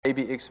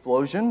Baby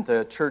Explosion,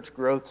 the church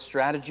growth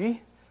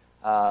strategy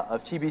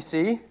of TBC. We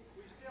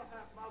still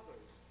have mothers.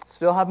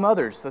 Still have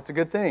mothers. That's a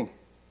good thing.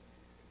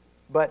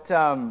 But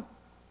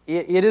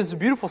it is a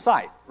beautiful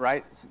sight,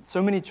 right?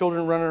 So many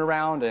children running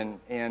around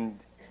and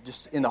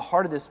just in the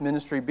heart of this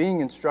ministry being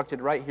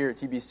instructed right here at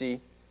TBC.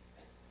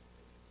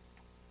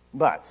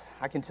 But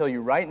I can tell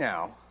you right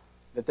now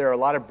that there are a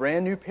lot of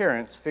brand new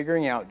parents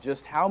figuring out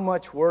just how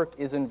much work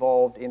is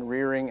involved in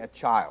rearing a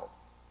child.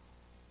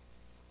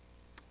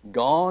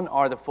 Gone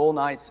are the full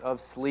nights of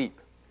sleep.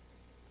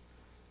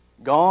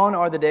 Gone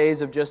are the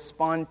days of just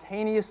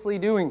spontaneously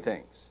doing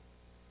things.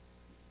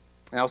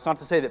 Now, it's not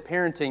to say that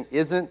parenting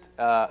isn't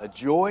a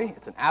joy.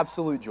 It's an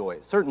absolute joy.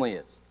 It certainly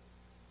is.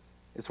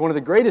 It's one of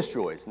the greatest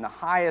joys and the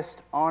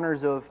highest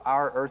honors of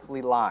our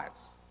earthly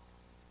lives.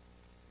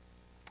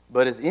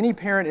 But as any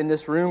parent in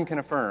this room can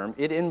affirm,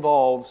 it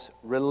involves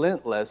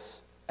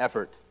relentless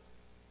effort.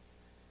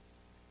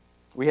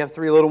 We have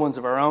 3 little ones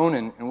of our own,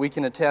 and we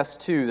can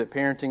attest, too, that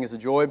parenting is a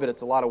joy, but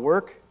it's a lot of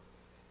work,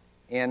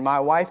 and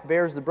my wife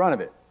bears the brunt of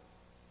it.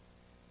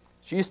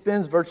 She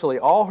spends virtually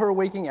all her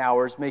waking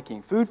hours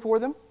making food for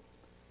them,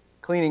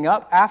 cleaning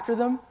up after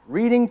them,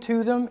 reading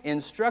to them,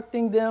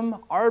 instructing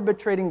them,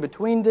 arbitrating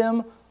between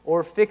them,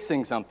 or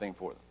fixing something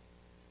for them.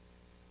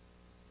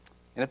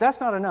 And if that's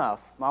not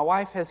enough, my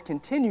wife has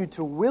continued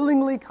to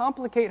willingly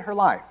complicate her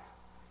life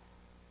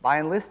by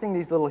enlisting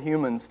these little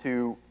humans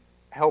to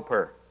help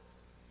her.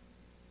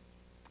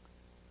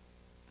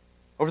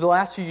 Over the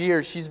last few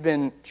years, she's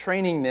been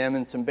training them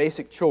in some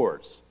basic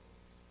chores.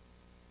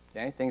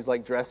 Okay, things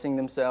like dressing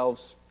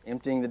themselves,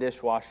 emptying the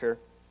dishwasher,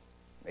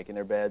 making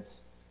their beds,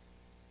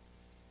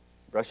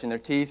 brushing their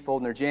teeth,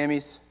 folding their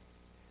jammies.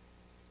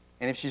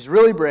 And if she's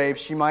really brave,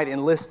 she might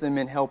enlist them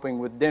in helping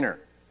with dinner.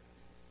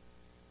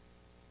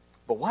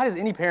 But why does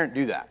any parent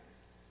do that?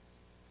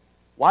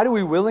 Why do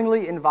we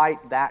willingly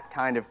invite that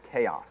kind of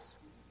chaos?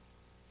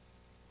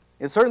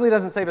 It certainly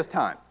doesn't save us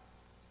time.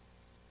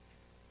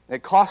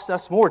 It costs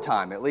us more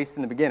time, at least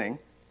in the beginning.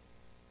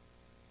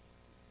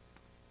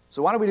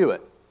 So why do we do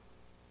it?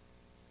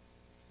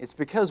 It's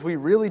because we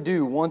really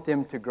do want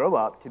them to grow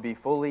up to be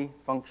fully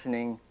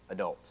functioning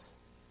adults.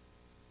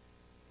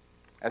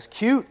 As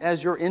cute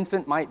as your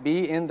infant might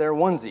be in their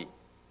onesie,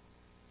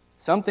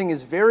 something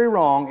is very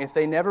wrong if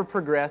they never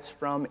progress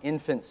from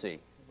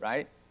infancy,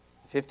 right?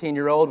 The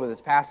 15-year-old with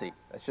his passy.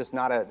 That's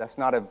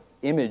not an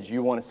image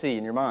you want to see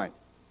in your mind.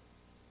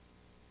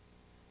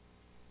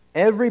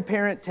 Every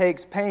parent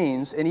takes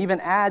pains and even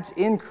adds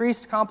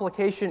increased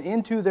complication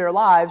into their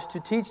lives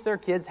to teach their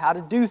kids how to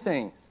do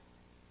things.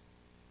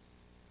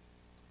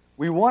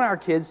 We want our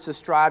kids to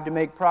strive to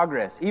make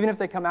progress, even if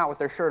they come out with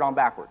their shirt on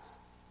backwards.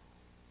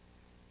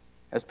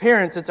 As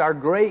parents, it's our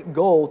great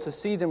goal to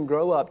see them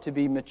grow up to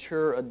be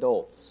mature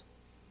adults.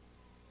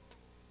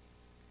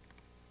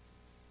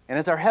 And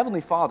as our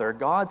Heavenly Father,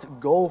 God's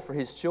goal for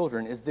His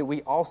children is that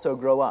we also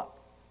grow up,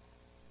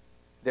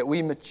 that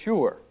we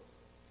mature,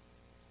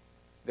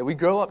 that we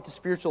grow up to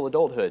spiritual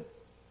adulthood.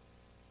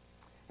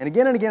 And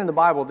again in the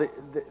Bible,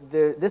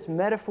 this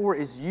metaphor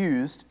is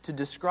used to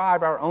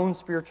describe our own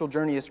spiritual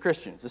journey as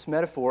Christians, this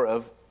metaphor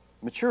of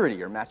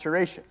maturity or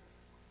maturation.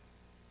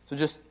 So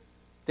just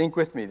think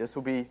with me. This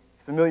will be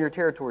familiar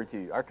territory to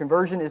you. Our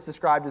conversion is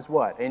described as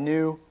what? A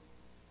new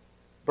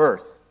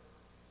birth.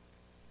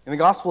 In the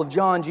Gospel of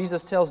John,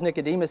 Jesus tells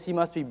Nicodemus he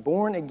must be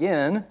born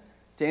again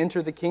to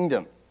enter the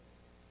kingdom.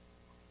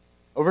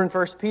 Over in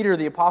 1 Peter,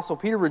 the Apostle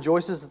Peter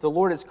rejoices that the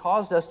Lord has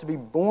caused us to be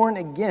born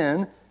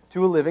again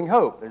to a living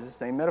hope. There's the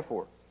same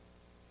metaphor.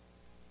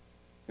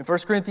 In 1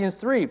 Corinthians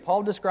 3,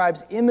 Paul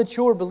describes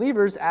immature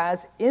believers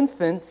as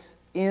infants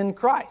in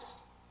Christ.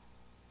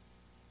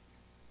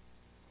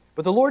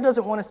 But the Lord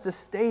doesn't want us to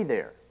stay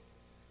there.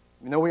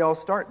 We know we all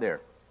start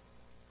there.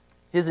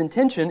 His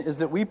intention is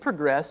that we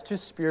progress to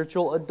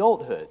spiritual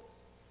adulthood.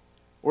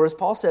 Or as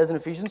Paul says in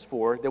Ephesians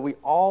 4, that we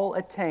all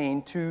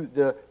attain to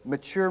the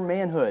mature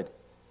manhood,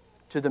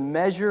 to the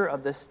measure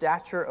of the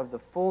stature of the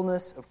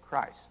fullness of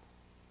Christ,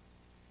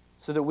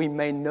 so that we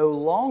may no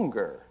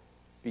longer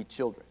be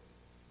children.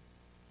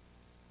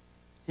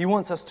 He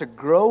wants us to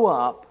grow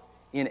up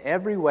in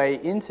every way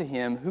into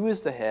Him who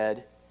is the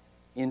head,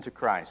 into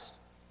Christ.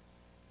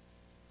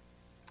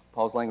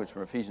 Paul's language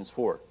from Ephesians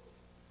 4.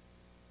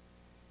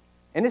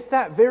 And it's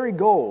that very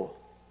goal,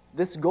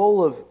 this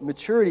goal of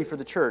maturity for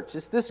the church,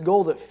 it's this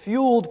goal that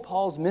fueled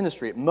Paul's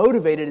ministry. It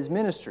motivated his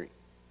ministry.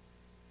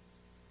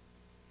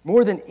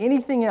 More than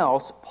anything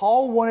else,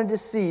 Paul wanted to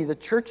see the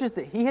churches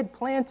that he had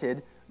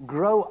planted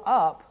grow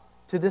up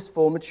to this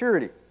full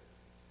maturity.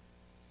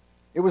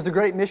 It was the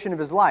great mission of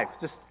his life.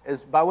 Just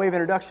as by way of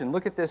introduction,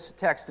 look at this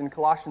text in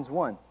Colossians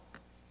 1. It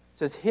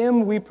says,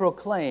 "Him we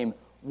proclaim,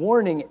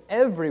 warning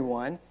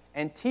everyone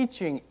and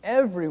teaching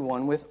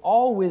everyone with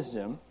all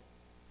wisdom,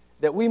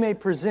 that we may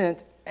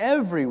present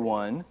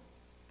everyone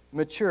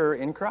mature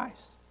in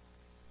Christ."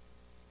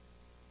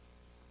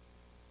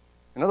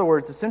 In other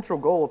words, the central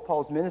goal of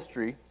Paul's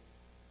ministry,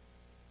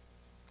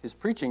 his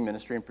preaching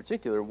ministry in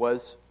particular,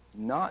 was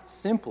not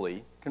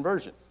simply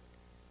conversions.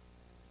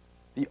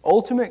 The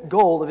ultimate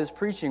goal of his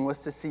preaching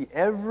was to see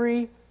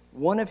every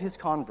one of his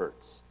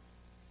converts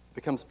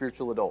become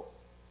spiritual adults.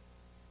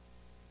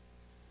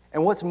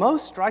 And what's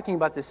most striking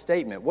about this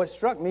statement, what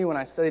struck me when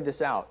I studied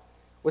this out,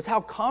 was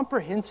how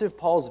comprehensive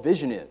Paul's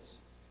vision is.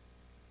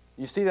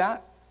 You see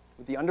that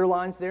with the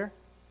underlines there?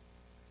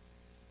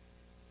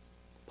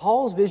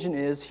 Paul's vision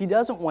is he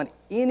doesn't want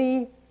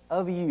any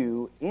of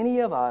you, any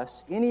of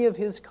us, any of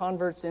his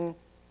converts in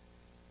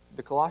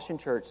the Colossian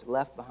church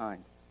left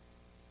behind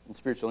in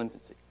spiritual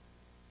infancy.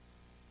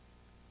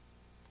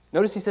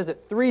 Notice he says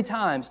it 3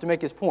 times to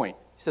make his point.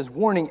 He says,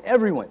 warning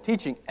everyone,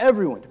 teaching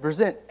everyone, to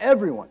present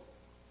everyone,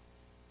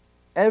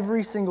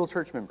 every single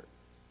church member.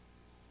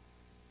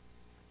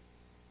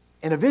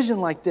 And a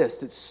vision like this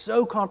that's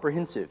so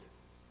comprehensive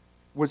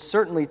would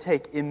certainly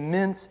take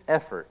immense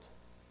effort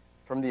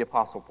from the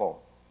Apostle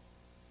Paul.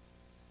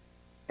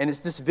 And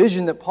it's this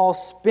vision that Paul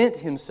spent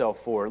himself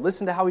for.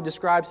 Listen to how he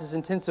describes his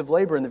intensive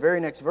labor in the very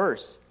next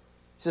verse.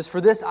 He says, for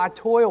this I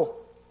toil,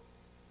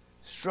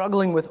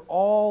 struggling with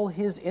all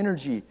his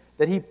energy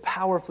that he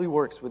powerfully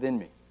works within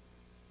me.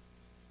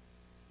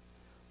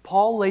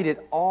 Paul laid it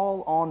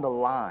all on the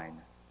line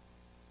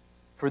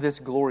for this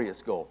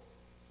glorious goal.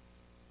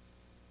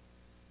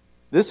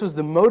 This was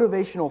the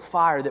motivational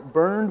fire that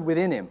burned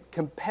within him,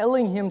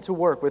 compelling him to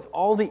work with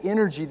all the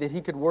energy that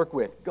he could work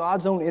with,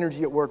 God's own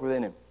energy at work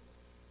within him.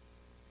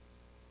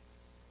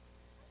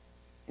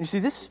 And you see,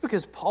 this is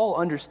because Paul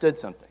understood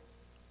something.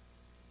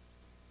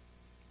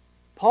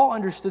 Paul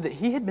understood that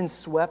he had been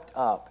swept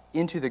up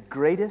into the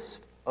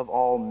greatest of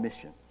all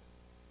missions.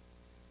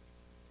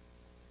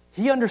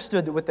 He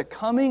understood that with the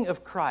coming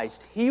of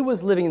Christ, he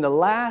was living in the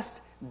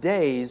last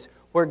days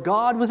where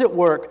God was at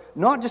work,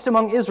 not just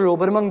among Israel,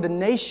 but among the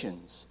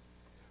nations,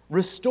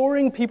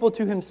 restoring people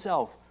to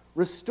himself,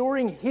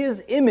 restoring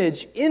his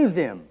image in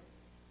them.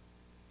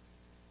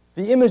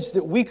 The image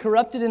that we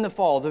corrupted in the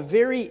fall, the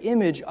very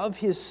image of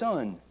his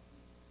Son.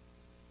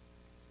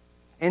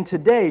 And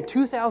today,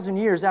 2,000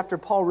 years after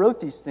Paul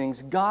wrote these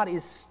things, God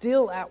is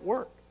still at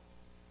work.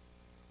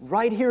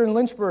 Right here in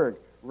Lynchburg,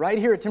 right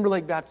here at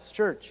Timberlake Baptist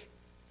Church.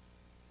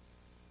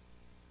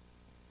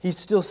 He's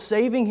still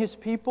saving his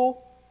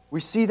people. We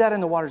see that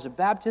in the waters of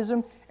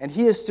baptism. And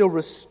he is still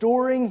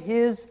restoring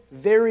his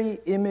very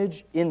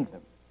image in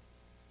them.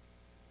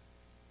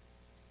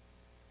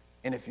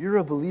 And if you're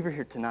a believer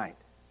here tonight,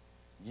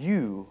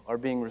 you are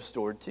being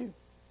restored too.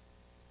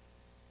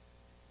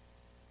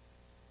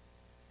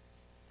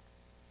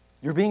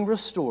 You're being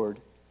restored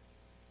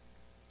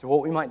to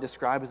what we might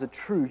describe as a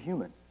true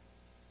human,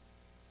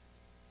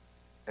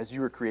 as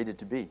you were created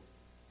to be.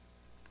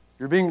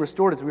 You're being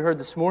restored, as we heard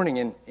this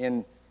morning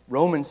in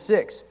Romans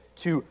 6,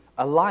 to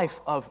a life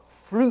of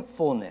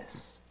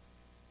fruitfulness.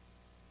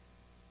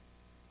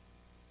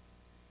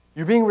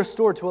 You're being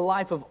restored to a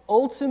life of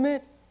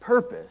ultimate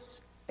purpose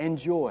and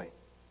joy.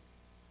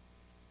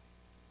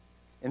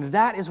 And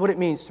that is what it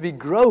means to be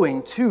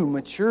growing to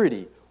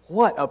maturity.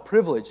 What a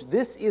privilege.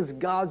 This is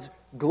God's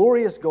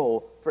glorious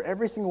goal for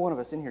every single one of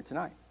us in here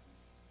tonight.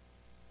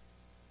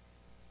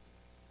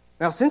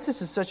 Now, since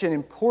this is such an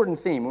important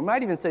theme, we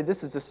might even say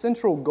this is a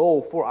central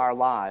goal for our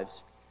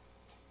lives.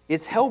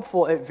 It's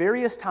helpful at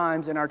various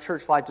times in our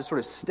church life to sort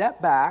of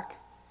step back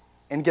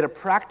and get a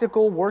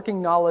practical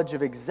working knowledge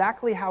of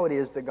exactly how it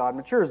is that God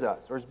matures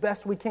us, or as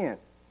best we can.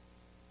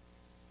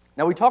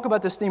 Now, we talk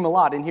about this theme a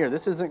lot in here.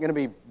 This isn't going to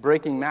be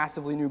breaking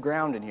massively new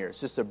ground in here. It's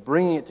just a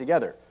bringing it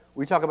together.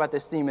 We talk about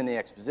this theme in the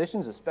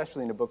expositions,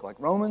 especially in a book like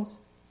Romans.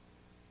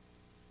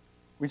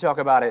 We talk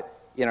about it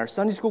in our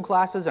Sunday school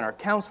classes and our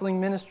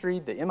counseling ministry.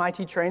 The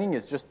MIT training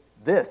is just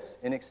this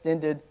in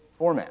extended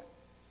format.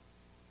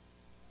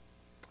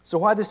 So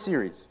why this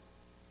series?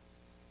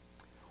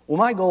 Well,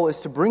 my goal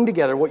is to bring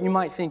together what you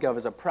might think of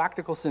as a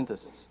practical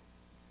synthesis,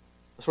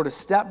 a sort of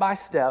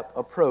step-by-step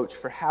approach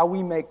for how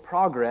we make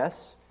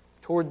progress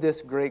toward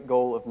this great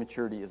goal of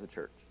maturity as a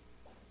church,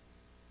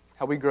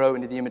 how we grow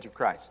into the image of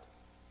Christ.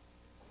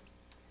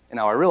 And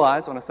now I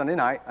realize on a Sunday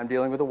night I'm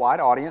dealing with a wide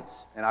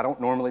audience, and I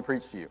don't normally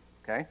preach to you,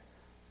 okay?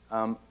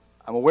 I'm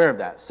aware of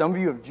that. Some of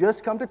you have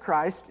just come to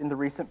Christ in the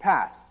recent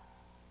past.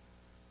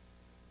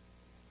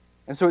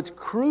 And so it's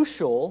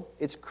crucial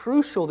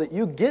that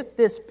you get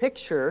this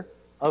picture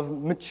of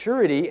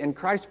maturity and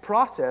Christ's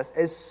process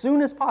as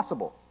soon as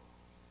possible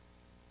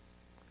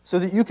so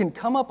that you can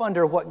come up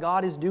under what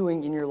God is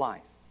doing in your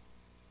life.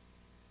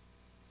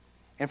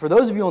 And for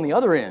those of you on the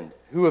other end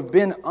who have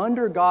been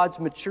under God's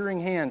maturing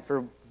hand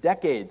for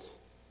decades,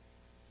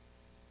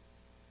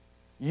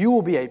 you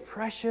will be a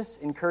precious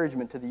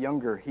encouragement to the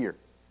younger here.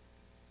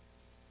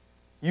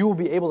 You will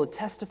be able to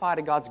testify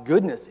to God's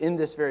goodness in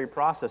this very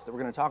process that we're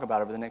going to talk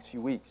about over the next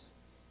few weeks.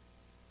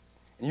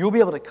 And you'll be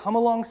able to come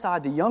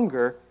alongside the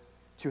younger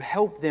to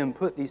help them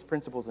put these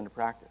principles into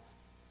practice.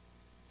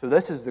 So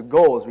this is the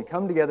goal as we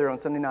come together on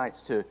Sunday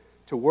nights to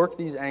work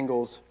these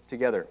angles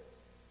together.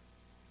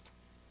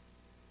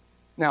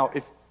 Now,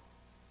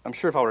 I'm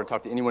sure if I were to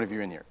talk to any one of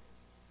you in here,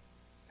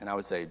 and I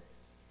would say, do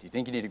you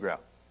think you need to grow?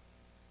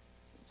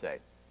 You'd say,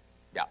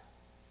 yeah.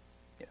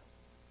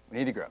 We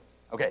need to grow.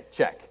 Okay,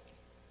 check.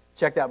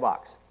 Check that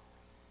box.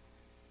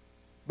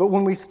 But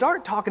when we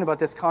start talking about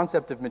this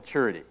concept of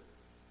maturity,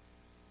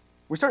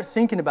 we start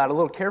thinking about it a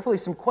little carefully,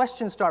 some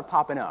questions start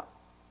popping up.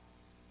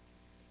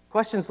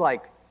 Questions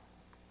like,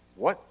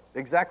 what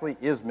exactly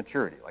is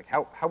maturity? Like,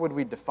 how would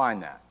we define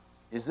that?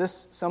 Is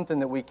this something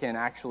that we can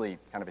actually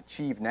kind of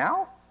achieve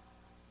now?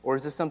 Or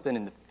is this something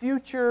in the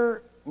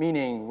future,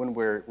 meaning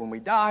when we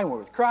die and we're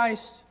with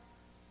Christ?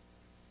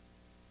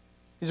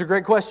 These are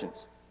great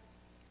questions.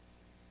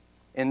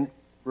 And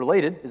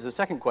related is the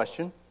second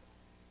question.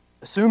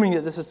 Assuming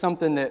that this is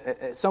something that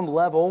at some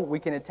level we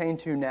can attain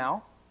to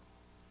now,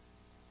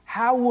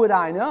 how would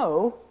I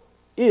know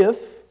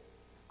if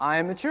I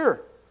am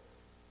mature?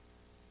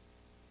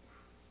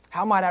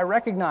 How might I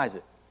recognize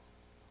it?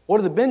 What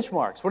are the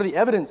benchmarks? What are the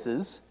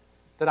evidences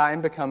that I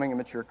am becoming a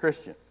mature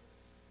Christian?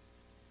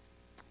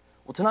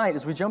 Well, tonight,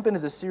 as we jump into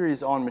this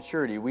series on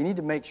maturity, we need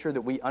to make sure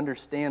that we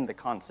understand the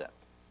concept.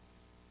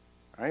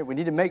 All right? We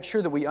need to make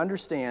sure that we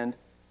understand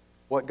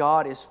what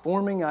God is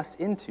forming us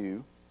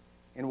into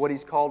and what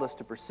He's called us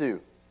to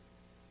pursue.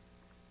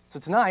 So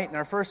tonight, in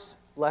our first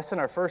lesson,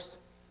 our first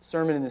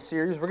sermon in this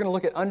series, we're going to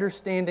look at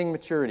understanding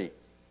maturity.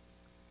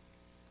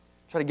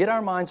 Try to get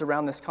our minds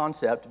around this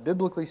concept,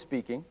 biblically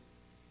speaking,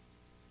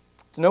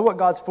 to know what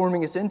God's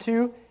forming us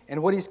into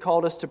and what He's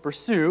called us to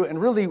pursue, and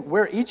really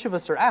where each of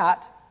us are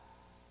at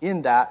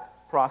in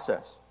that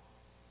process.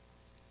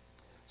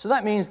 So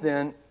that means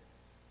then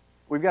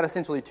we've got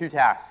essentially two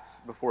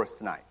tasks before us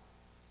tonight.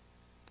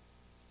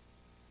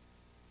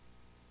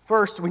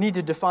 First, we need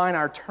to define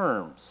our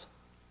terms.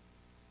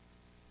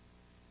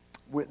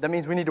 That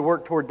means we need to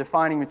work toward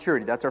defining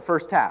maturity. That's our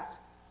first task.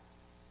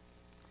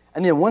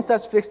 And then once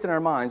that's fixed in our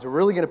minds, we're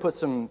really going to put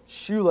some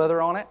shoe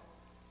leather on it.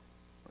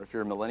 Or if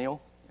you're a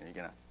millennial, you're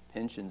going to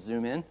pinch and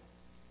zoom in,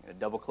 you're going to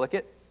double click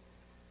it.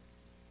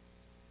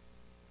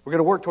 We're going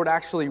to work toward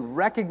actually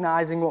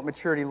recognizing what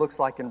maturity looks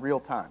like in real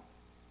time.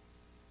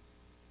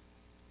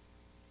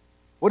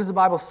 What does the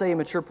Bible say a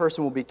mature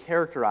person will be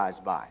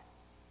characterized by?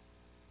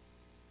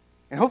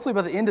 And hopefully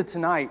by the end of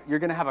tonight, you're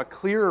going to have a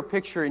clearer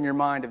picture in your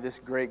mind of this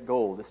great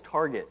goal, this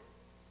target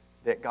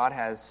that God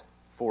has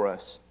for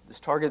us, this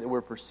target that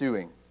we're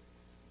pursuing,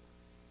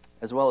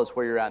 as well as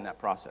where you're at in that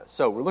process.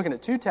 So we're looking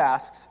at two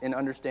tasks in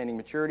understanding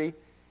maturity,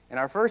 and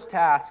our first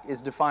task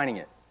is defining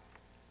it.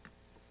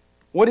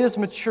 What is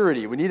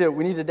maturity? We need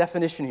a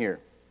definition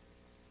here.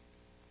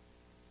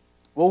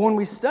 Well, when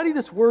we study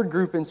this word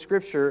group in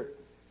Scripture,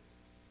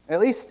 at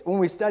least when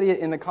we study it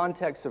in the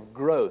context of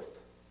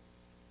growth,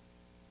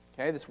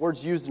 okay, this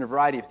word's used in a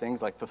variety of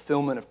things like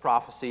fulfillment of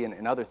prophecy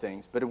and other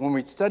things, but when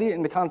we study it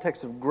in the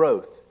context of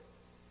growth,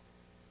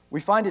 we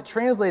find it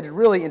translated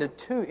really in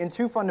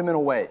two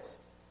fundamental ways.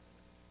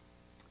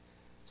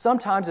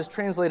 Sometimes it's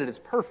translated as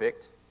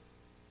perfect,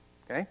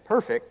 okay,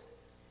 perfect,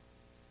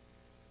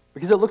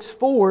 because it looks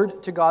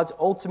forward to God's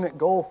ultimate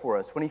goal for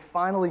us when He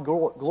finally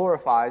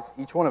glorifies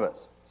each one of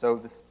us. So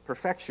this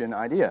perfection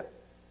idea.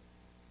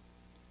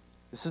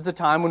 This is the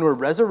time when we're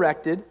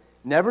resurrected,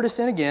 never to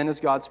sin again as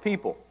God's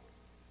people.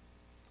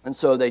 And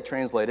so they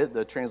translate it,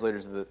 the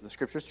translators of the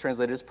Scriptures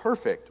translate it as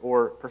perfect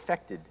or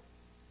perfected.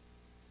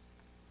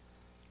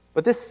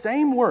 But this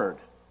same word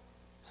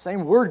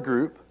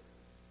group,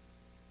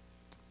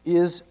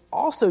 is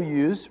also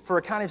used for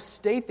a kind of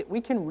state that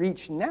we can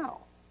reach now.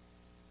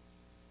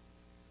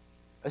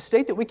 A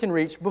state that we can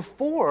reach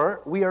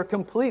before we are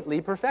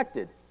completely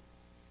perfected.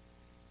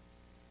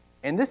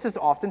 And this is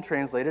often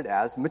translated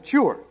as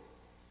mature.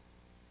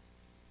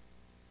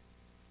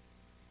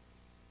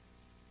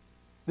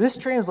 This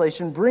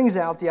translation brings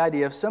out the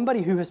idea of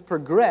somebody who has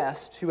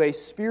progressed to a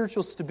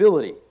spiritual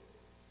stability.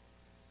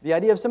 The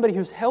idea of somebody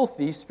who's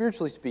healthy,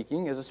 spiritually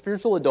speaking, as a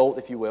spiritual adult,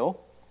 if you will,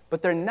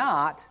 but they're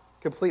not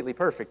completely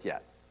perfect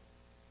yet.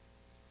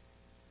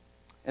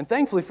 And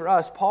thankfully for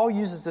us, Paul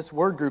uses this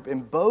word group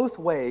in both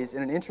ways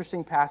in an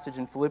interesting passage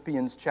in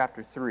Philippians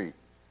chapter 3.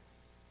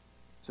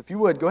 So if you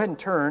would, go ahead and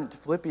turn to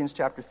Philippians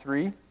chapter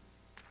 3.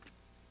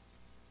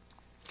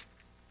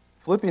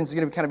 Philippians is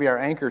going to kind of be our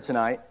anchor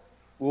tonight.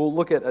 We'll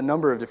look at a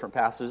number of different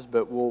passages,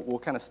 but we'll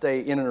kind of stay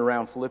in and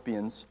around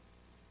Philippians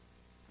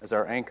as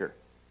our anchor.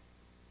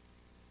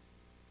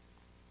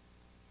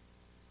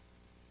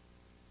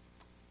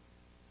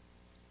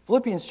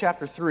 Philippians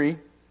chapter 3.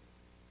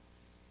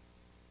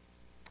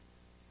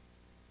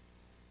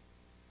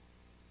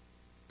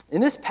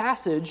 In this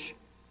passage,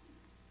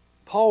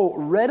 Paul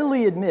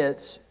readily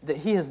admits that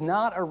he has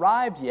not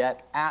arrived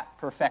yet at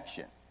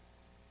perfection.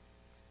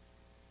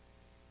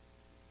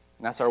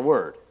 And that's our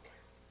word.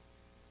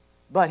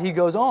 But he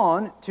goes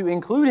on to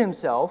include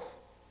himself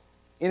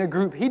in a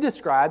group he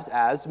describes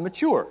as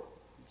mature.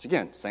 Which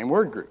again, same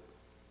word group.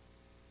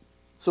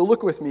 So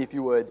look with me, if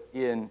you would,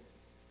 in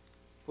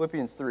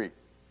Philippians 3.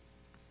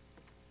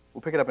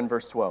 We'll pick it up in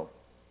verse 12.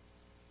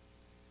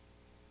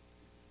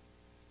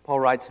 Paul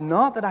writes,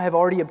 "Not that I have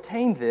already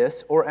obtained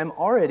this, or am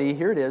already,"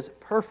 here it is,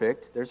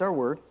 "perfect," there's our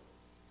word,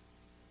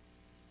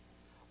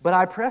 "but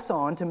I press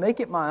on to make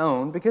it my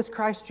own, because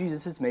Christ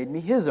Jesus has made me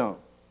His own.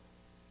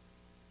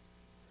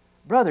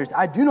 Brothers,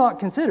 I do not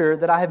consider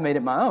that I have made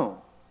it my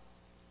own.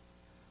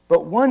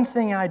 But one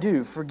thing I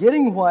do,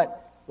 forgetting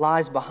what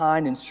lies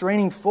behind and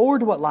straining forward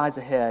to what lies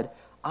ahead,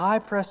 I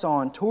press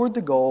on toward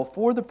the goal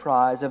for the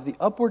prize of the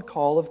upward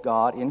call of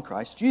God in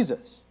Christ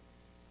Jesus.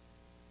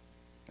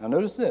 Now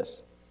notice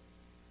this.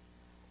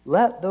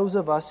 Let those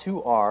of us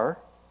who are,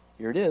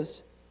 here it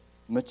is,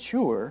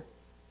 mature,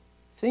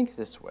 think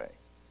this way.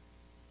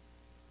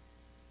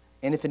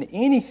 And if in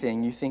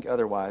anything you think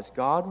otherwise,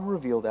 God will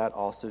reveal that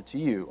also to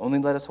you. Only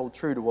let us hold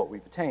true to what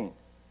we've attained.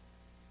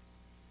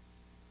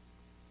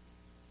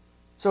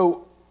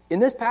 So, in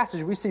this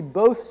passage, we see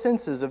both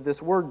senses of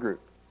this word group,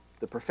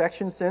 the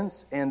perfection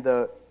sense and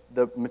the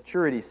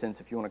maturity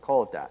sense, if you want to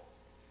call it that.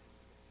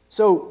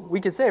 So, we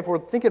could say, if we're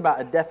thinking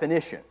about a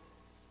definition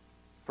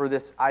for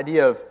this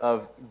idea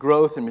of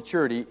growth and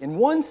maturity, in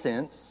one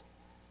sense,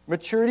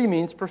 maturity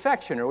means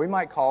perfection, or we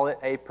might call it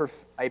a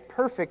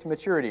perfect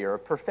maturity or a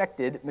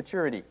perfected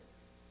maturity.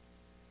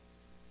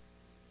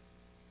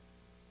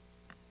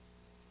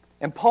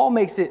 And Paul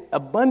makes it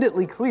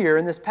abundantly clear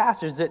in this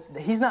passage that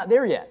he's not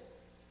there yet.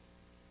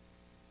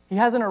 He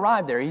hasn't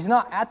arrived there. He's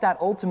not at that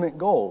ultimate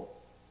goal.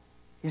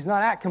 He's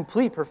not at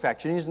complete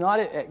perfection. He's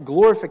not at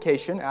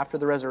glorification after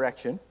the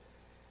resurrection.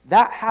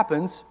 That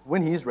happens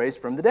when he's raised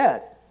from the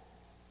dead.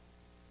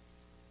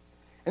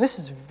 And this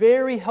is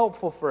very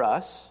helpful for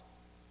us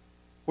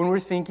when we're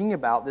thinking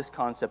about this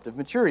concept of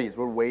maturity, as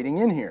we're wading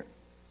in here.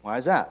 Why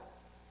is that?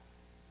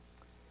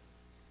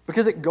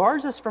 Because it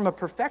guards us from a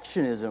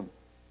perfectionism.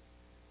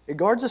 It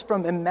guards us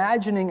from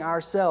imagining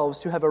ourselves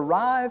to have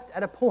arrived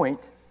at a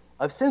point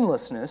of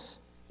sinlessness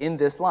in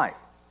this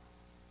life.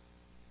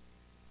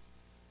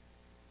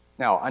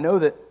 Now, I know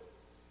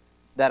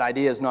that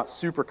idea is not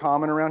super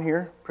common around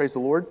here, praise the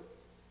Lord,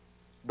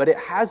 but it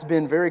has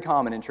been very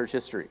common in church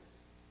history.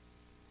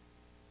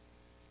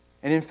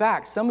 And in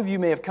fact, some of you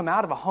may have come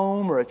out of a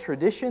home or a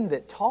tradition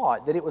that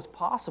taught that it was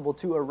possible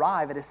to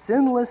arrive at a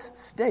sinless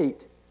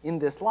state in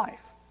this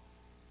life.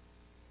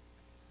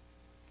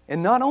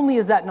 And not only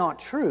is that not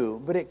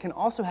true, but it can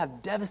also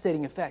have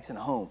devastating effects in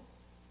a home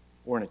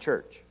or in a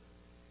church.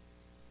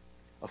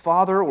 A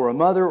father or a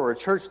mother or a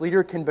church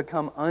leader can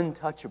become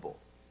untouchable,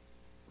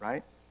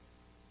 right?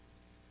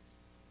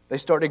 They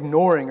start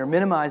ignoring or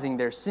minimizing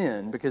their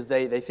sin because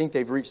they think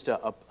they've reached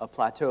a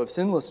plateau of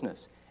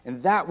sinlessness.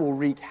 And that will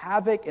wreak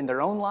havoc in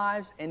their own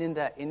lives and in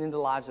the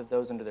lives of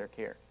those under their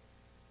care.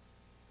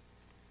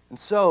 And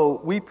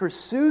so we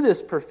pursue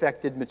this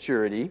perfected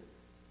maturity.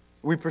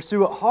 We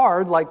pursue it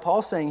hard, like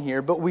Paul's saying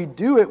here, but we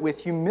do it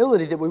with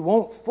humility that we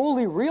won't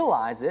fully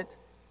realize it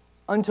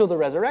until the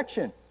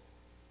resurrection.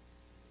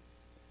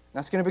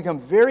 That's going to become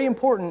very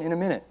important in a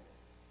minute.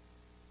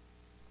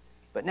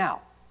 But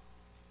now,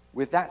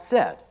 with that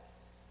said,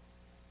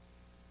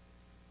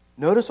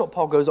 notice what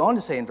Paul goes on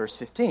to say in verse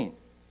 15.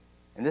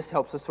 And this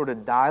helps us sort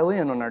of dial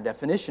in on our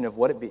definition of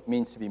what it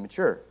means to be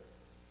mature.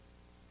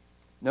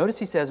 Notice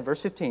he says in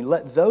verse 15,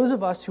 let those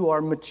of us who are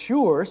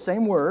mature,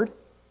 same word,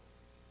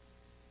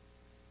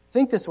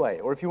 think this way.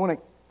 Or if you want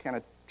to kind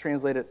of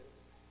translate it,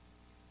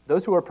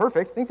 those who are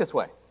perfect, think this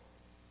way. And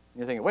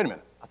you're thinking, wait a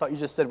minute, I thought you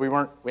just said we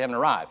haven't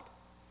arrived.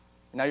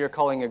 And now you're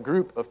calling a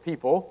group of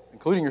people,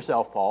 including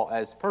yourself, Paul,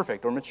 as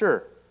perfect or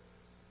mature.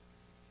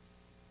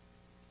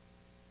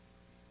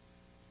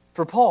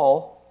 For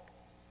Paul,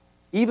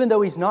 even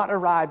though he's not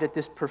arrived at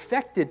this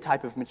perfected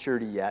type of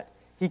maturity yet,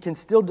 he can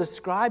still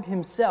describe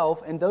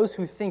himself and those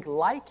who think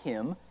like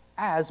him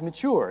as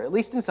mature, at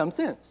least in some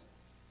sense.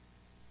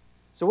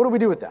 So what do we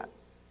do with that?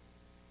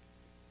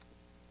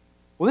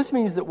 Well, this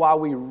means that while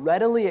we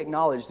readily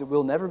acknowledge that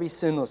we'll never be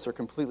sinless or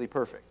completely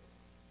perfect,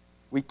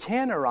 we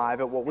can arrive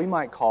at what we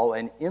might call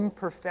an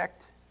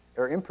imperfected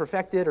or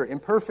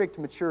imperfect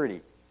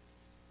maturity.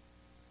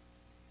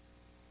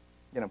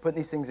 Again, I'm putting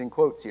these things in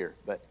quotes here,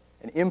 but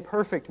an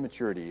imperfect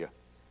maturity.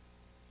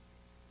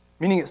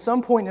 Meaning at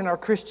some point in our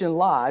Christian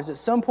lives, at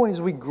some point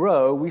as we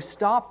grow, we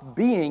stop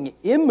being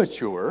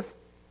immature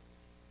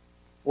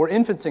or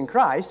infants in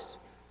Christ,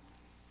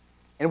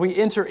 and we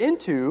enter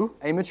into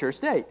a mature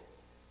state.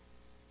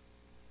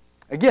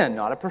 Again,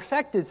 not a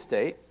perfected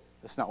state.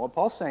 That's not what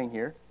Paul's saying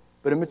here.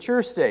 But a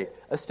mature state,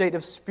 a state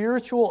of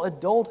spiritual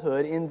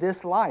adulthood in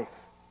this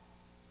life.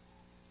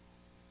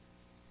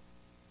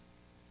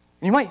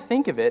 And you might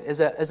think of it as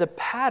a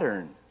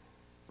pattern,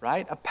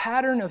 right? A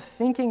pattern of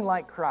thinking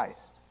like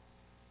Christ.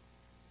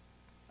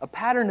 A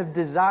pattern of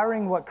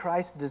desiring what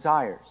Christ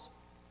desires.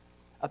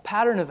 A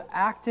pattern of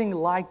acting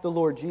like the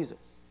Lord Jesus.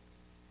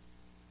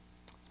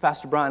 As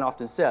Pastor Brian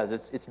often says,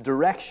 it's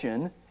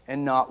direction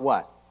and not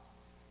what?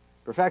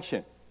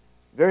 Perfection.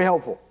 Very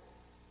helpful.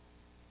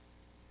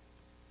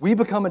 We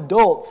become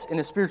adults in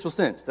a spiritual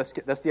sense.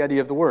 That's the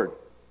idea of the word.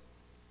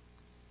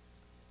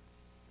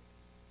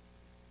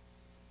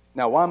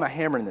 Now, why am I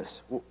hammering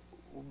this? Well,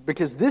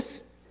 because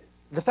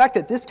the fact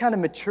that this kind of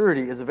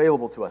maturity is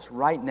available to us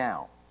right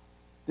now,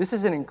 this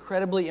is an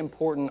incredibly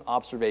important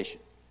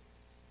observation.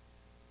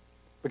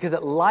 Because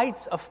it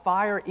lights a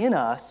fire in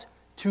us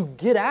to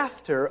get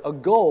after a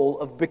goal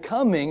of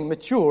becoming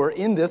mature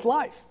in this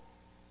life.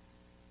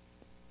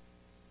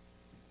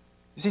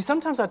 You see,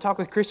 sometimes I talk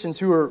with Christians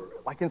who are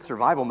like in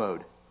survival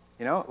mode,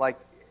 like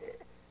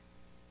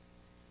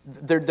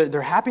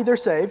They're happy they're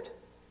saved,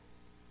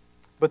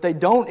 but they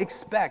don't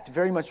expect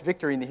very much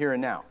victory in the here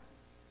and now.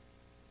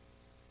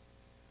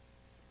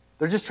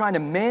 They're just trying to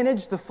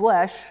manage the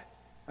flesh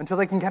until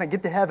they can kind of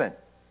get to heaven.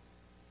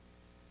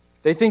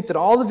 They think that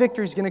all the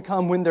victory is going to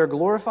come when they're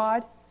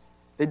glorified.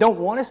 They don't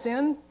want to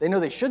sin. They know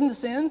they shouldn't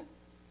sin,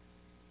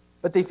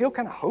 but they feel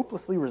kind of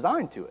hopelessly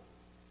resigned to it.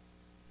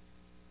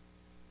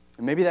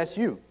 And maybe that's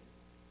you.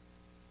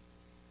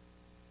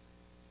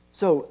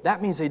 So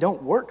that means they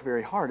don't work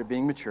very hard at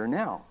being mature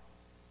now.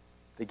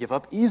 They give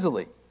up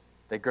easily.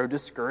 They grow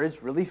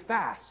discouraged really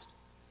fast.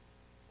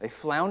 They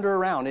flounder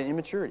around in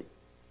immaturity.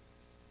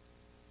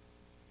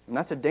 And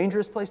that's a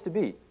dangerous place to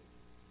be,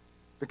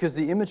 because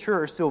the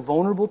immature are still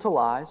vulnerable to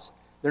lies.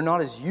 They're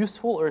not as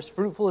useful or as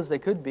fruitful as they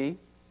could be.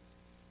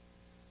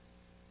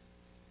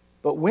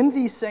 But when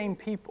these same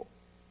people,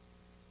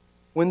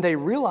 when they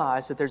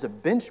realize that there's a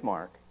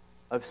benchmark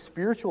of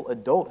spiritual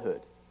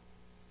adulthood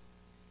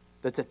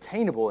that's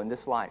attainable in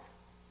this life,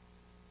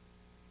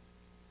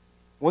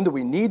 one that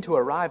we need to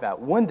arrive at,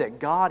 one that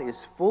God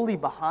is fully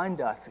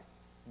behind us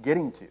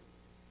getting to,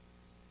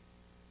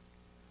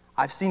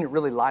 I've seen it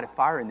really light a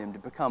fire in them to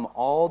become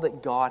all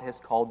that God has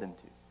called them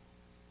to.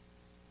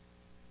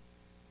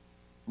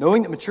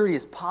 Knowing that maturity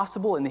is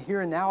possible in the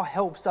here and now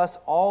helps us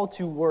all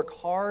to work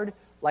hard,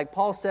 like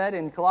Paul said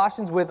in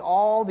Colossians, with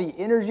all the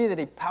energy that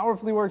he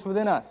powerfully works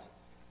within us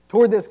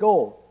toward this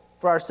goal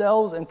for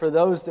ourselves and for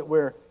those that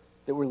we're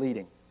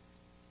leading.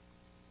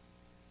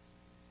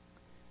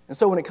 And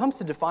so when it comes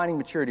to defining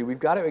maturity, we've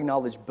got to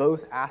acknowledge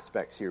both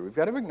aspects here. We've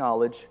got to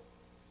acknowledge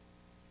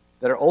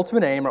that our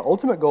ultimate aim, our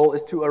ultimate goal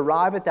is to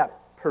arrive at that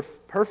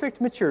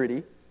perfect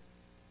maturity.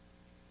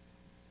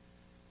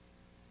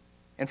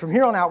 And from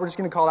here on out, we're just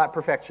going to call that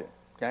perfection,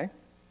 okay?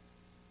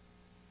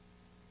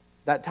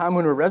 That time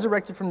when we're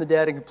resurrected from the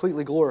dead and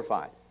completely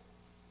glorified.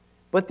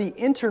 But the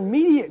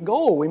intermediate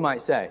goal, we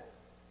might say,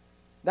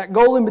 that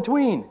goal in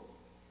between,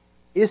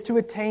 is to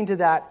attain to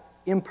that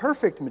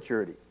imperfect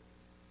maturity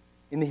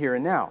in the here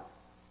and now.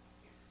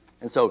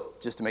 And so,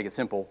 just to make it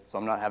simple, so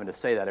I'm not having to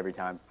say that every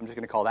time, I'm just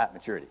going to call that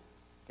maturity,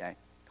 okay?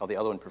 Call the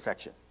other one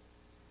perfection.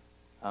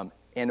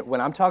 And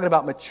when I'm talking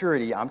about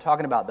maturity, I'm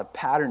talking about the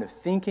pattern of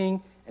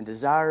thinking and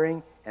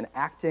desiring and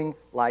acting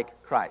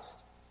like Christ.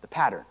 The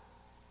pattern.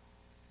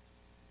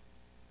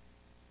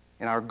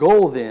 And our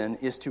goal then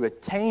is to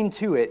attain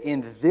to it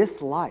in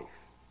this life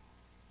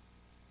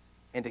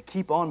and to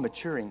keep on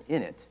maturing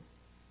in it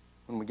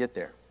when we get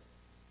there.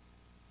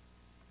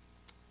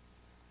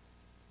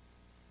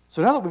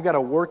 So now that we've got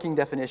a working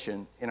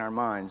definition in our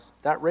minds,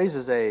 that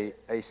raises a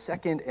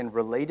second and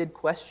related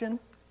question.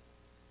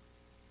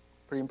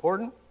 Pretty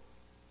important.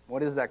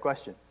 What is that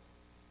question?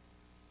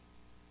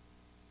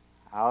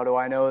 How do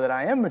I know that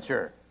I am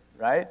mature,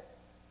 right?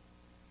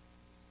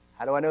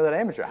 How do I know that I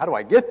am mature? How do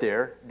I get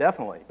there?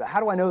 Definitely. But how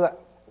do I know that?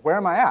 Where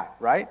am I at,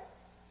 right?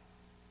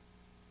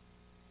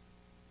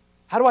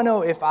 How do I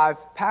know if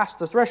I've passed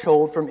the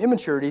threshold from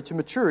immaturity to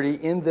maturity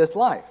in this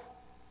life?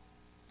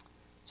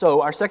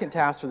 So our second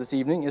task for this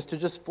evening is to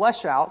just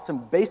flesh out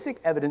some basic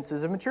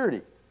evidences of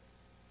maturity.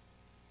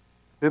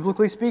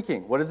 Biblically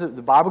speaking, what is it?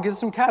 The Bible gives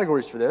some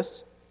categories for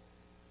this,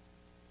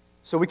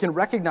 so we can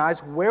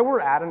recognize where we're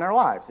at in our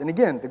lives. And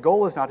again, the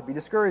goal is not to be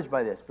discouraged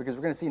by this, because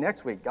we're going to see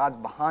next week God's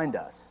behind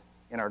us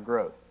in our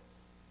growth.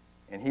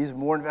 And He's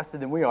more invested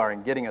than we are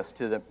in getting us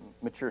to the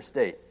mature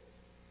state.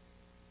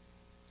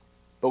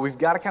 But we've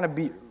got to kind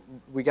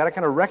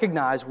of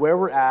recognize where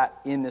we're at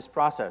in this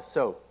process.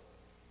 So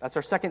that's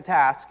our second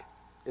task.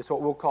 It's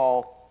what we'll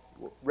call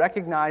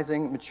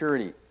recognizing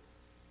maturity.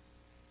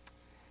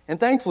 And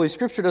thankfully,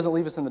 Scripture doesn't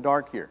leave us in the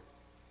dark here.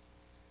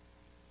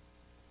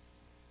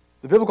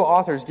 The biblical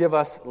authors give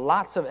us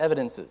lots of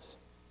evidences.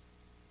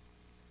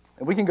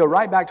 And we can go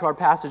right back to our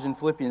passage in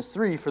Philippians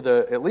 3 for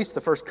at least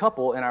the first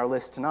couple in our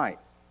list tonight.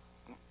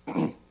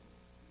 So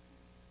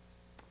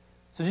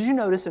did you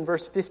notice in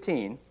verse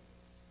 15,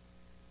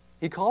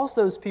 he calls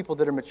those people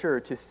that are mature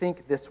to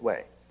think this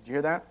way. Did you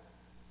hear that?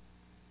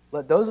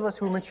 Let those of us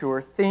who are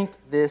mature think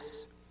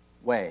this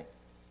way.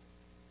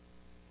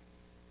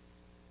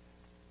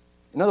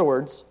 In other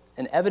words,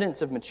 an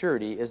evidence of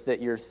maturity is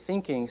that you're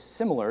thinking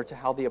similar to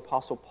how the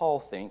Apostle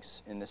Paul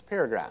thinks in this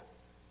paragraph.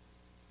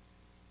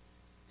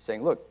 He's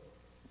saying, look,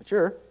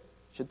 mature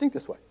should think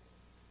this way.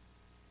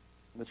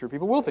 Mature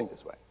people will think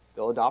this way.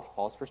 They'll adopt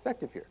Paul's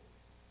perspective here.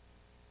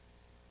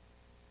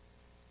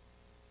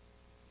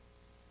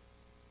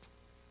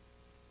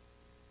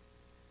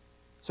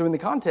 So in the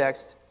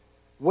context,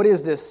 what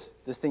is this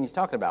thing he's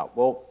talking about?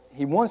 Well,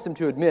 he wants them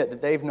to admit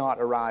that they've not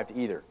arrived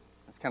either.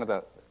 That's kind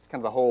of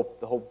the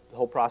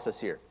whole process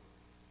here.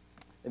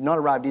 They've not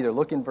arrived either.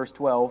 Look in verse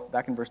 12.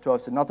 Back in verse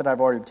 12, it said, not that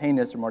I've already obtained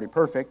this, I'm already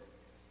perfect.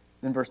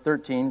 Then verse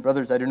 13,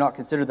 brothers, I do not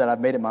consider that I've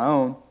made it my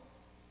own.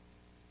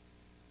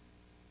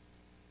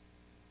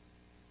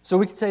 So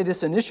we could say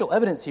this initial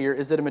evidence here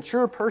is that a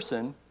mature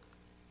person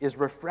is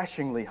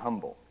refreshingly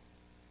humble.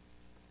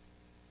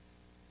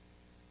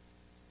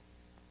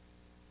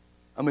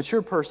 A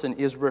mature person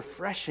is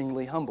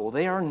refreshingly humble.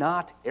 They are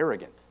not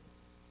arrogant.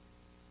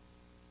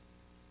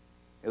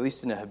 at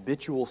least in a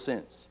habitual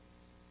sense.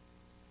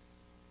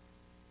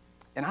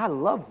 And I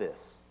love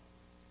this.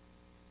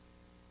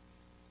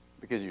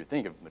 Because you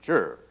think of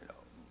mature,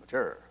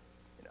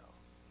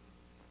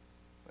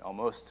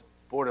 almost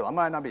borderline. I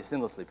might not be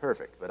sinlessly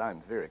perfect, but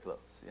I'm very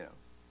close,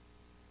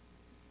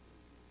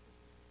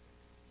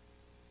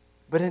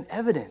 But an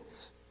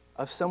evidence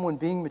of someone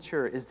being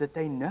mature is that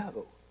they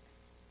know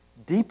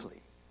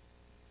deeply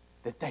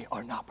that they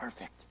are not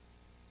perfect.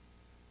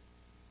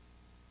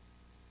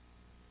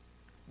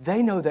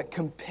 They know that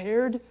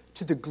compared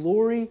to the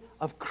glory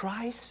of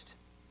Christ,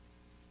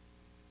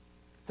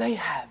 they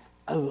have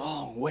a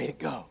long way to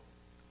go.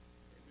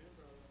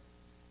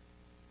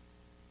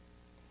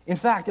 In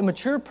fact, a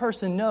mature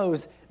person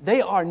knows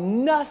they are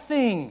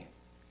nothing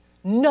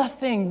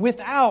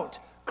without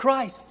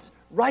Christ's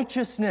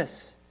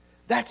righteousness.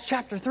 That's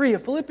chapter 3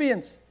 of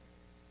Philippians.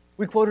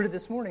 We quoted it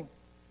this morning.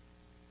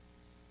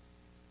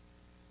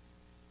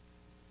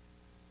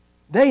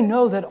 They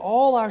know that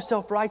all our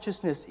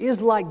self-righteousness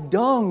is like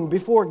dung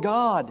before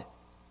God.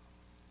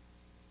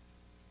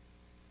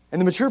 And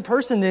the mature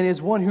person then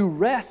is one who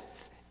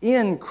rests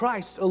in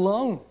Christ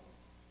alone.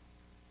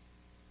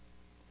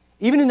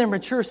 Even in their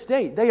mature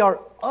state, they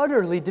are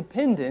utterly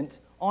dependent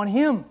on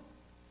Him.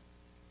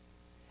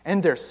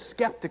 And they're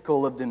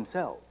skeptical of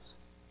themselves.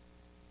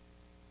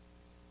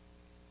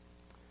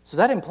 So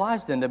that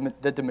implies then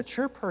that the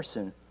mature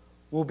person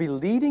will be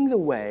leading the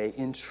way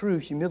in true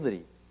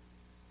humility.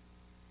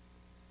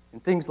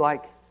 In things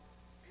like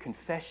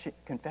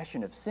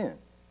confession of sin,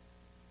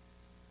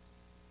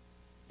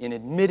 in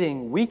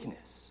admitting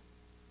weakness,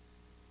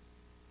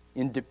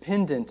 in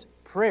dependent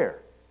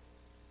prayer.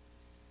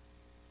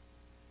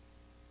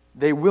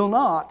 They will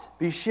not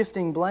be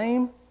shifting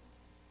blame.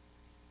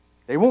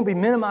 They won't be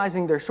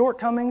minimizing their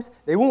shortcomings.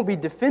 They won't be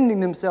defending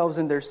themselves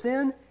in their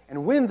sin.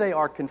 And when they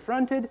are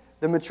confronted,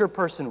 the mature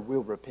person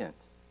will repent.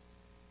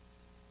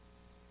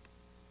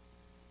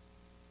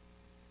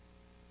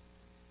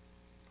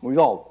 We've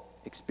all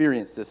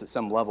experienced this at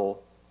some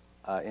level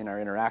in our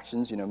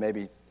interactions.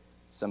 Maybe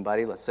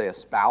somebody, let's say a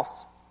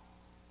spouse,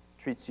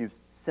 treats you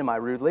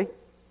semi-rudely.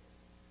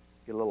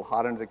 Get a little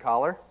hot under the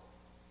collar.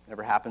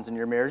 Never happens in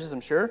your marriages,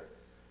 I'm sure.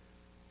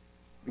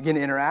 Begin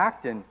to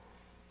interact, and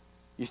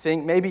you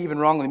think, maybe even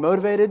wrongly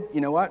motivated,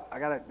 you know what?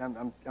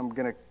 I'm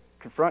going to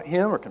confront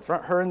him or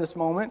confront her in this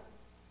moment.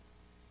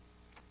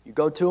 You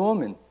go to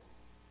him and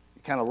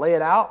you kind of lay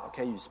it out.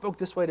 Okay, you spoke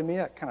this way to me.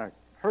 That kind of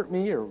hurt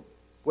me, or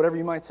whatever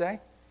you might say.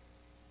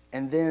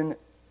 And then,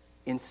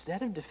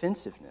 instead of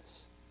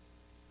defensiveness,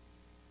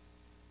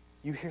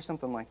 you hear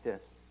something like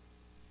this.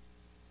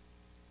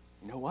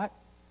 You know what?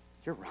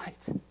 You're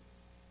right.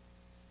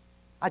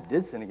 I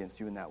did sin against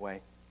you in that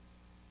way.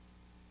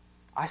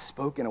 I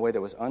spoke in a way that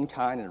was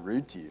unkind and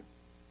rude to you.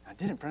 I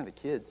did it in front of the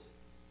kids.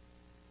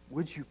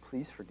 Would you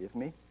please forgive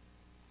me?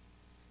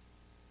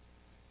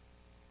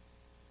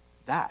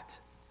 That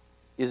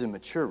is a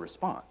mature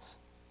response,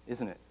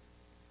 isn't it?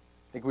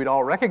 I think we'd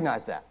all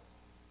recognize that.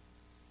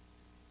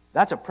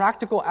 That's a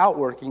practical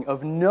outworking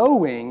of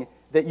knowing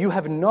that you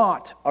have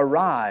not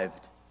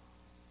arrived,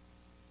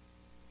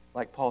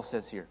 like Paul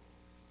says here.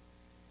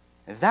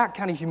 And that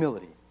kind of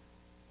humility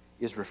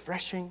is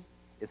refreshing,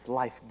 it's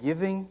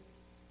life-giving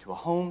to a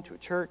home, to a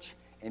church,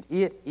 and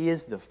it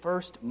is the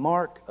first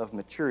mark of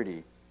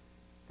maturity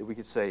that we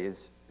could say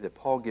is that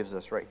Paul gives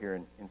us right here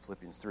in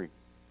Philippians 3.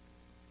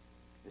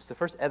 It's the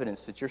first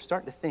evidence that you're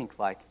starting to think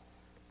like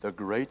the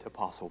great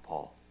Apostle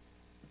Paul.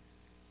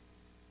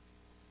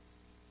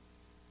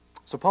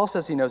 So Paul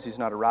says he knows he's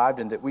not arrived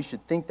and that we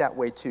should think that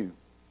way too.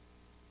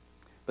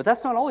 But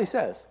that's not all he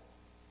says.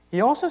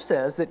 He also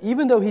says that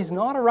even though he's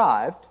not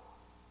arrived,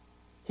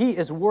 he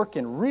is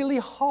working really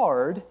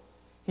hard.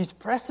 He's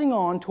pressing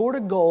on toward a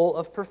goal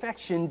of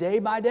perfection day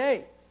by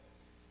day.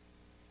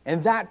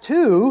 And that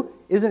too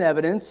is an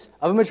evidence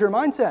of a mature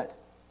mindset.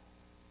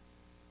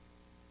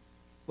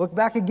 Look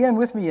back again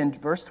with me in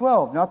verse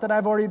 12. Not that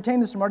I've already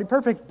obtained this, I'm already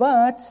perfect,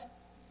 but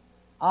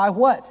I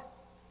what?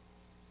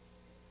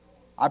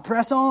 I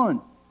press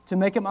on to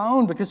make it my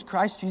own because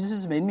Christ Jesus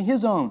has made me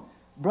His own.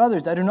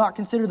 Brothers, I do not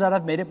consider that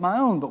I've made it my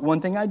own, but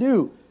one thing I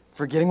do,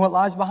 forgetting what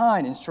lies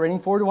behind and straining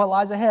forward to what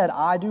lies ahead,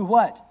 I do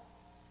what?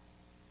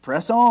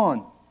 Press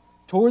on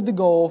toward the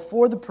goal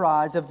for the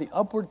prize of the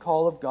upward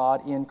call of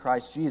God in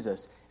Christ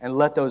Jesus. And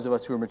let those of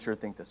us who are mature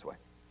think this way.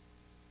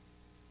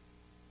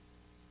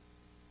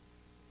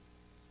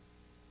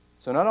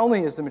 So not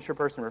only is the mature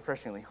person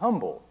refreshingly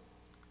humble,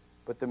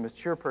 but the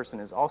mature person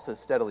is also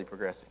steadily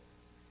progressing.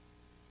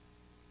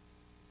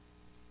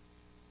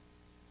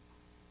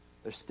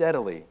 They're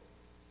steadily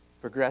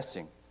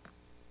progressing.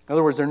 In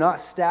other words, they're not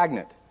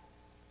stagnant.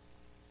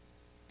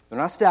 They're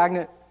not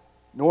stagnant,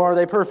 nor are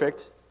they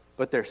perfect,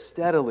 but they're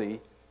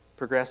steadily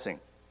progressing.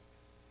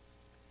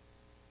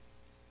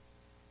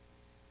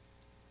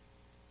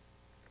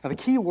 Now, the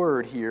key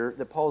word here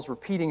that Paul's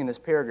repeating in this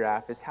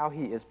paragraph is how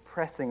he is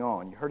pressing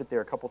on. You heard it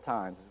there a couple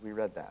times as we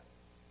read that.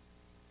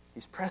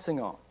 He's pressing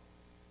on.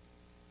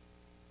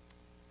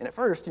 And at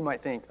first, you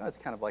might think, oh, it's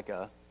kind of like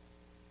a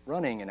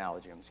running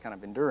analogy. I'm just kind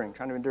of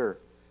trying to endure.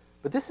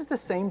 But this is the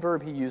same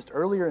verb he used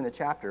earlier in the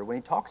chapter when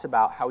he talks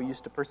about how he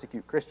used to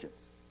persecute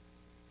Christians.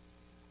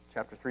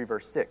 Chapter 3,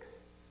 verse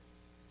 6.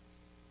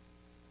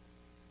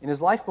 In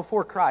his life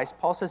before Christ,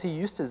 Paul says he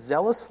used to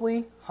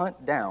zealously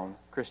hunt down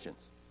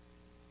Christians.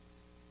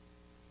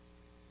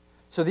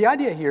 So the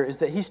idea here is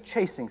that he's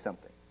chasing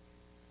something.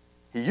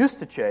 He used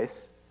to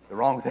chase the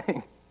wrong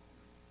thing,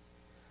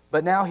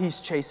 but now he's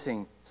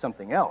chasing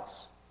something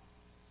else.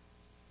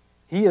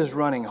 He is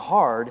running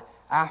hard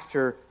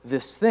after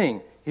this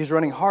thing. He's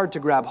running hard to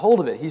grab hold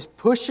of it. He's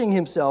pushing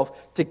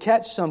himself to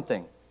catch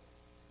something.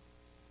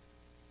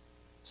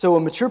 So a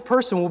mature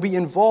person will be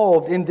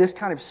involved in this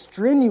kind of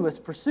strenuous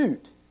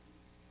pursuit.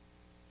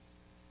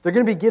 They're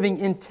going to be giving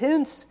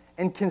intense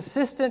and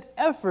consistent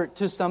effort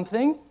to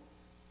something.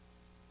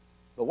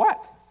 But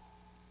what?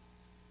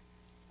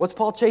 What's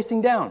Paul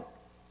chasing down?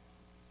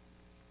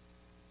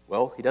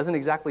 Well, he doesn't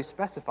exactly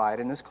specify it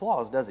in this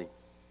clause, does he?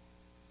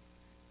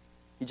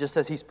 He just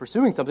says he's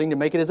pursuing something to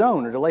make it his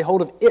own or to lay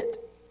hold of it.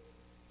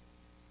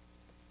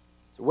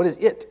 So what is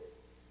it?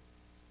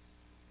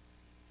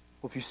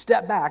 Well, if you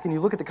step back and you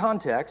look at the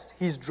context,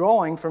 he's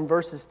drawing from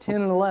verses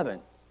 10 and 11,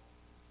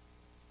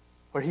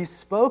 where he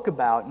spoke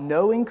about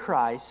knowing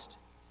Christ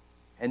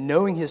and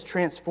knowing his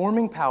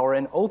transforming power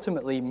and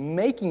ultimately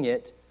making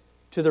it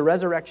to the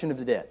resurrection of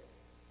the dead.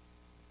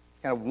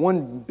 Kind of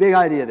one big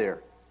idea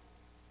there.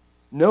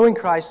 Knowing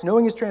Christ,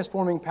 knowing his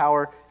transforming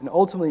power, and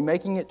ultimately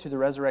making it to the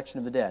resurrection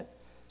of the dead.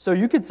 So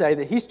you could say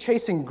that he's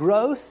chasing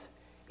growth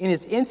in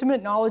his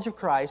intimate knowledge of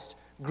Christ,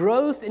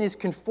 growth in his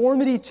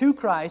conformity to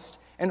Christ,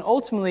 and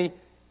ultimately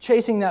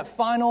chasing that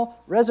final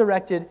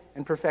resurrected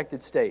and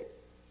perfected state.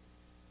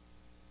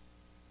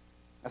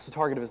 That's the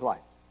target of his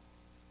life.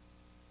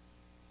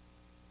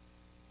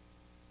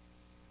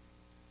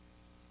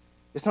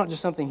 It's not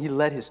just something he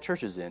led his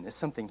churches in, it's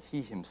something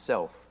he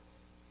himself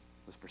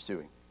was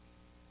pursuing.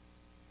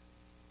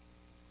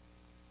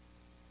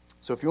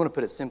 So if you want to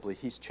put it simply,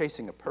 he's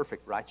chasing a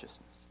perfect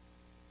righteousness.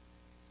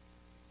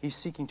 He's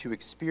seeking to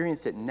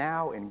experience it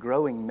now in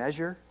growing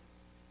measure,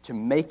 to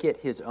make it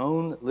his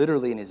own,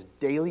 literally in his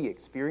daily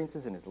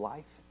experiences in his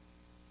life.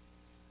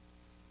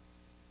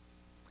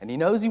 And he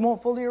knows he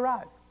won't fully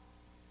arrive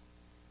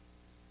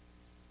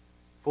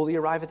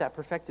at that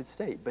perfected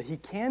state, but he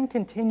can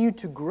continue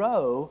to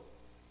grow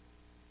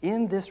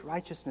in this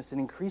righteousness in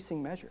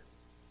increasing measure.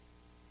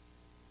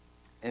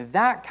 And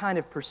that kind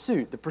of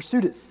pursuit, the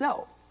pursuit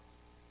itself,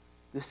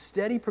 this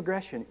steady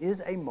progression,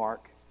 is a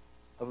mark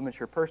of a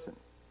mature person.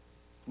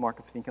 It's a mark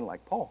of thinking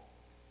like Paul.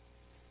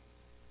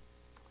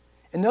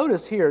 And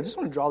notice here, I just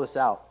want to draw this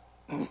out.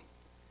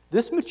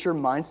 This mature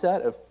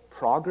mindset of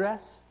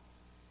progress,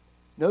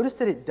 notice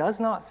that it does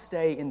not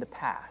stay in the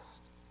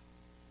past.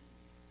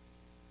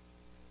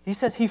 He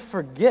says he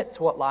forgets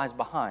what lies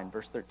behind,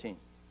 verse 13.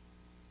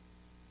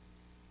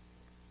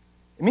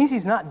 It means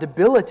he's not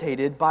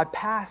debilitated by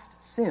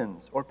past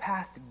sins or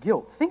past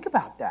guilt. Think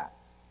about that.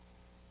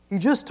 He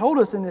just told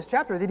us in this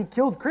chapter that he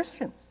killed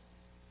Christians.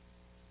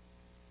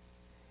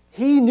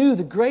 He knew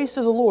the grace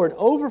of the Lord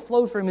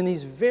overflowed for him in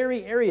these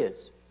very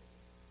areas.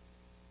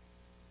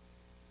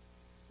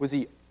 Was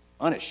he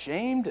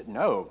unashamed?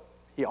 No.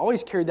 He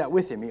always carried that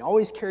with him. He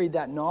always carried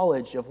that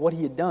knowledge of what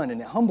he had done, and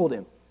it humbled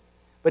him.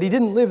 But he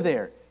didn't live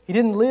there. He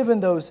didn't live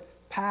in those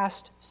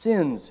past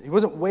sins. He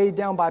wasn't weighed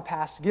down by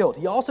past guilt.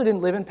 He also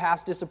didn't live in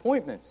past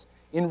disappointments,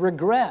 in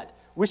regret,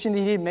 wishing that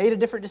he had made a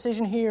different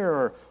decision here,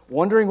 or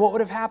wondering what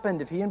would have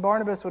happened if he and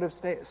Barnabas would have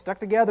stuck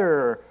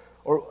together,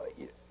 or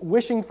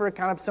wishing for a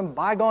kind of some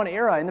bygone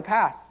era in the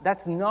past.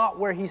 That's not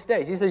where he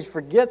stays. He says he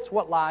forgets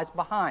what lies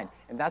behind,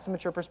 and that's a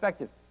mature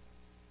perspective.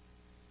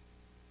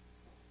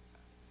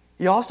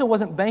 He also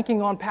wasn't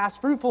banking on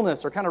past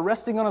fruitfulness or kind of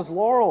resting on his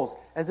laurels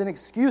as an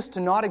excuse to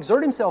not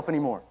exert himself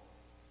anymore.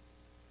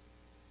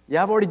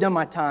 Yeah, I've already done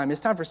my time.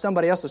 It's time for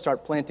somebody else to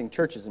start planting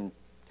churches and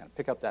kind of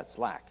pick up that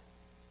slack.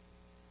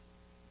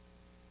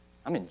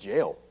 I'm in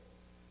jail.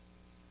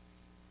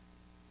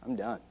 I'm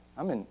done.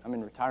 I'm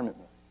in retirement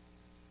mode.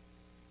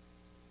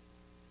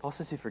 Paul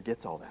says he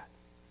forgets all that.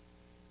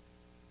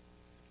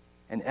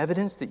 And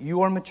evidence that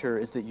you are mature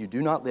is that you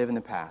do not live in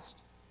the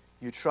past.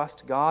 You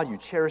trust God, you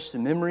cherish the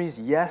memories,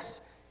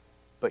 yes,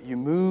 but you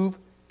move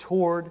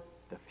toward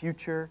the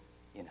future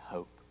in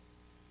hope.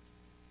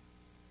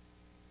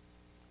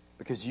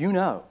 Because you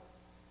know,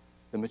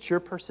 the mature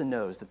person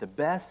knows that the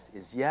best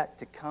is yet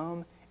to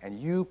come, and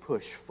you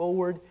push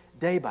forward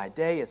day by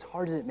day, as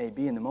hard as it may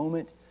be in the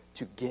moment,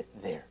 to get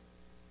there.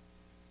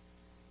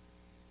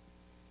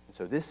 And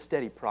so this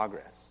steady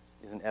progress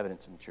is an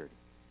evidence of maturity.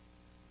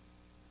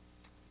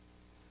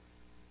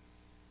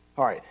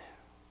 All right,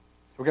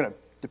 so we're going to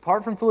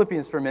depart from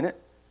Philippians for a minute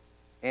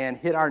and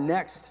hit our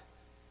next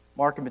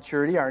mark of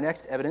maturity, our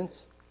next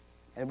evidence,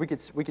 and we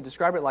could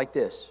describe it like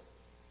this.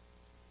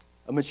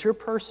 A mature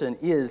person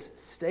is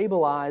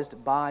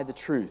stabilized by the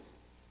truth.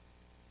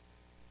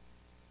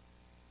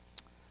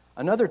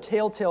 Another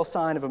telltale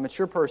sign of a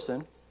mature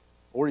person,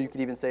 or you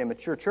could even say a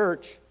mature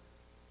church,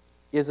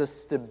 is a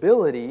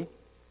stability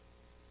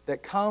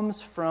that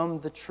comes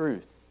from the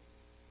truth.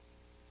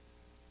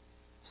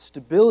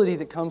 stability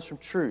that comes from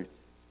truth.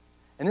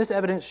 And this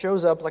evidence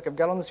shows up, like I've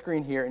got on the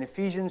screen here, in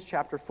Ephesians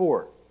chapter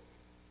 4.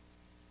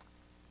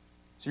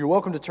 So you're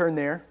welcome to turn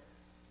there.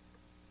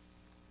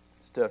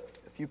 Just a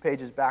few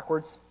pages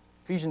backwards.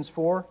 Ephesians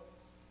 4.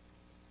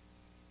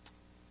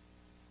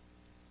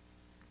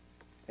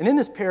 And in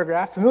this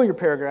paragraph, familiar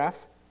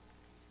paragraph,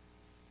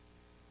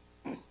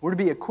 we're to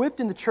be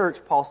equipped in the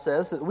church, Paul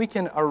says, so that we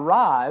can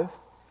arrive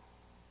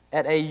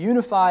at a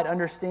unified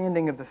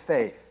understanding of the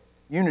faith,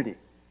 unity,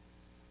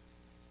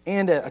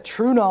 and a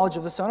true knowledge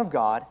of the Son of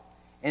God.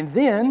 And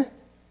then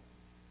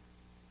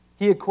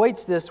he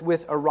equates this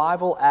with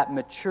arrival at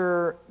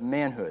mature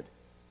manhood.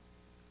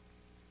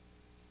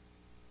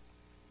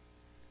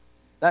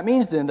 That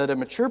means then that a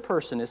mature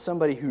person is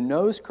somebody who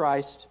knows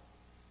Christ,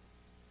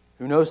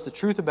 who knows the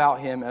truth about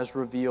Him as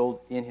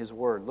revealed in His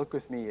Word. Look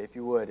with me, if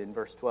you would, in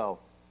verse 12.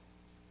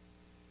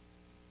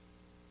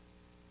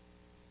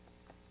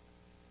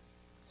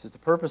 It says, the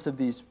purpose of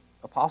these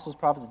apostles,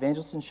 prophets,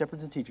 evangelists, and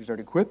shepherds and teachers are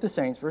to equip the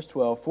saints, verse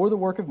 12, for the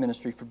work of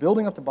ministry, for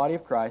building up the body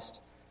of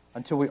Christ,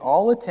 until we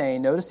all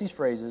attain, notice these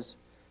phrases,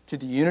 to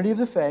the unity of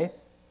the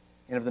faith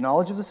and of the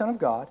knowledge of the Son of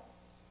God.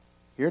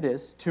 Here it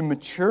is, to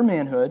mature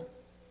manhood,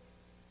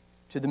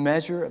 to the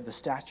measure of the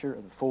stature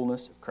of the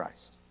fullness of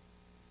Christ,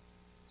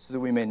 so that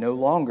we may no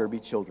longer be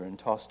children,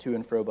 tossed to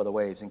and fro by the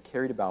waves and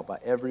carried about by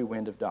every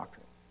wind of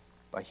doctrine,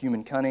 by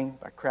human cunning,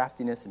 by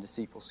craftiness and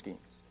deceitful schemes.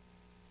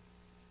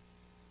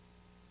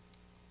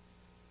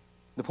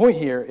 The point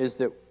here is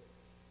that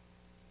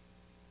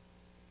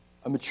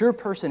a mature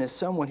person is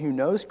someone who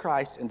knows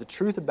Christ and the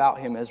truth about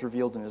Him as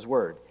revealed in His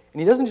Word. And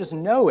he doesn't just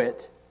know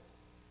it,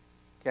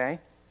 okay,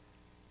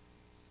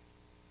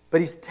 but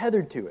he's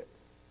tethered to it,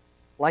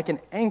 like an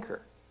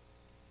anchor.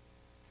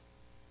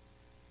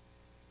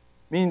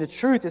 Meaning the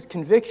truth is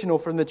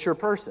convictional for the mature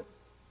person.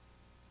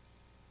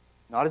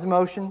 Not his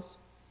emotions,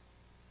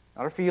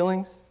 not our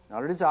feelings, not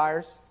our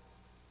desires,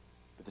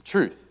 but the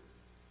truth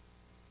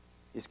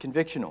is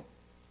convictional.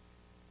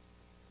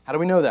 How do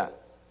we know that?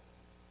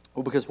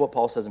 Well, because what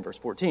Paul says in verse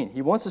 14.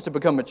 He wants us to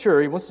become mature.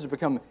 He wants us to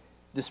become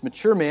this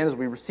mature man as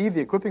we receive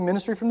the equipping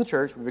ministry from the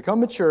church. We become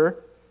mature,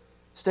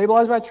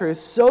 stabilized by truth,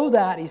 so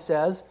that, he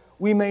says,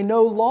 we may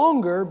no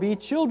longer be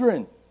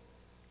children,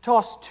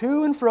 tossed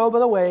to and fro by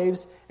the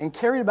waves and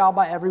carried about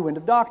by every wind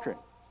of doctrine.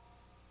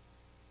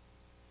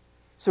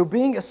 So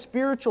being a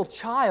spiritual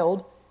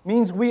child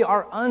means we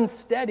are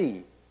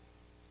unsteady.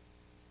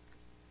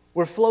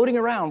 We're floating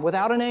around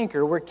without an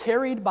anchor. We're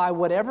carried by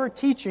whatever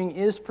teaching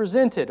is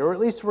presented, or at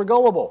least we're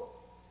gullible.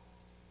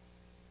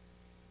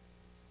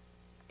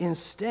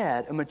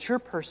 Instead, a mature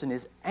person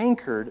is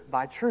anchored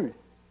by truth.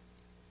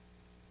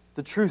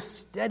 The truth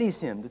steadies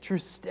him. The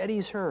truth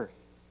steadies her.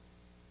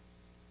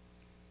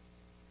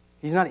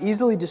 He's not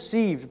easily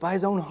deceived by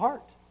his own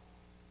heart.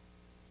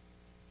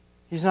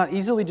 He's not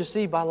easily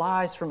deceived by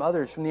lies from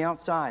others, from the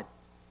outside.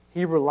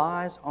 He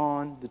relies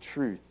on the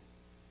truth.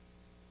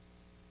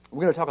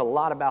 We're going to talk a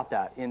lot about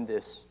that in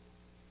this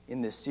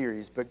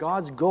series, but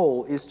God's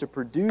goal is to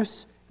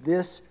produce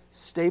this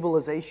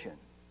stabilization.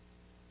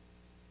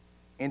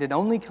 And it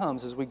only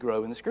comes as we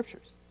grow in the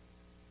Scriptures.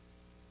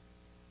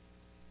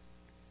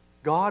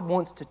 God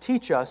wants to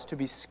teach us to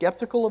be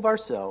skeptical of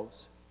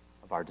ourselves,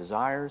 of our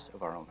desires,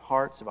 of our own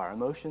hearts, of our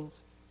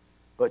emotions,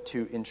 but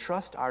to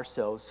entrust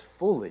ourselves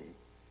fully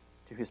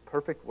to His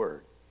perfect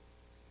Word.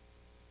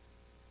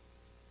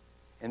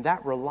 And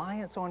that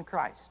reliance on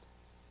Christ,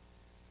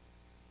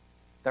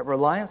 that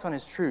reliance on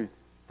His truth,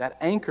 that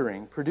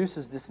anchoring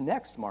produces this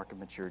next mark of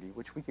maturity,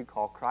 which we could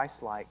call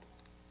Christ-like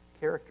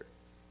character.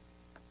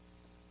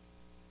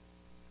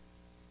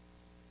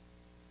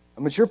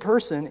 A mature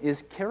person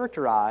is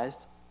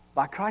characterized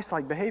by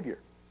Christ-like behavior.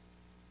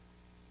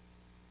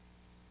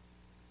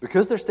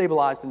 Because they're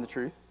stabilized in the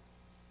truth,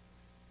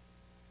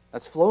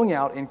 that's flowing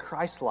out in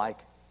Christ-like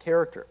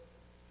character.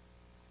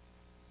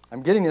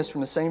 I'm getting this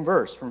from the same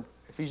verse, from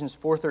Ephesians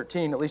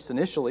 4:13, at least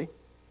initially.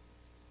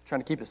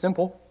 Trying to keep it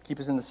simple, keep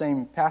us in the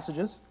same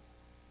passages.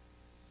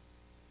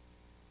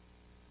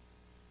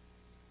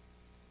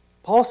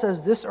 Paul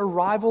says this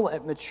arrival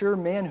at mature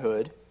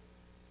manhood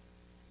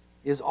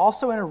is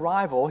also an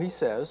arrival, he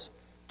says,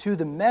 to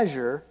the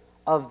measure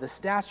of the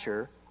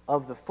stature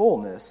of the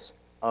fullness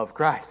of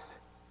Christ.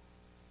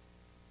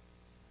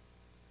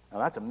 Now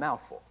that's a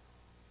mouthful.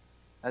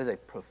 That is a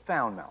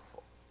profound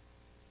mouthful.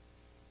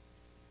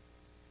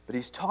 But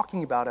he's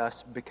talking about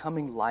us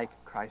becoming like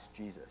Christ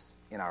Jesus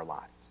in our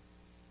lives.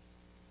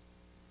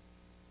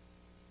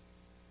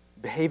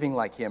 Behaving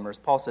like Him, or as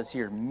Paul says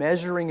here,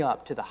 measuring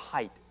up to the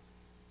height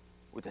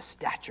with the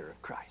stature of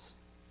Christ.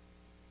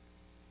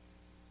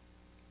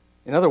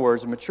 In other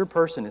words, a mature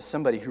person is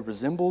somebody who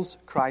resembles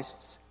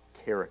Christ's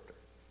character,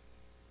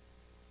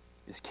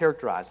 is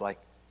characterized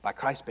by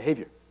Christ's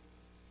behavior.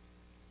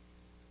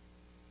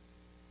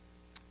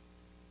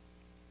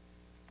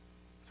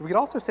 So we could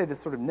also say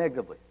this sort of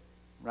negatively,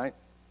 right?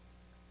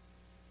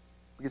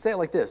 We could say it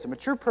like this: a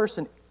mature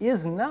person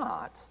is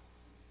not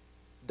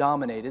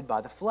dominated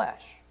by the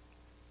flesh.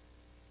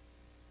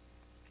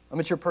 A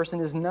mature person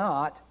is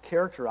not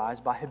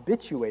characterized by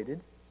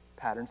habituated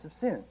patterns of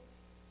sin.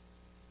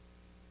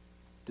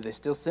 Do they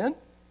still sin?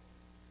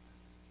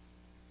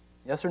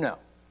 Yes or no?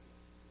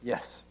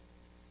 Yes.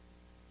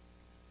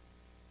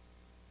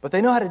 But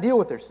they know how to deal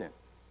with their sin.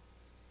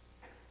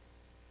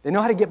 They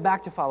know how to get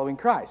back to following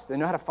Christ. They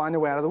know how to find their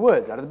way out of the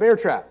woods, out of the bear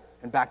trap,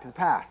 and back to the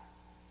path.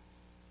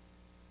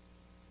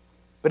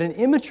 But an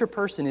immature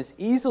person is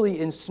easily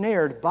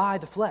ensnared by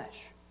the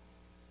flesh.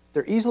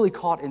 They're easily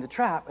caught in the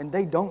trap, and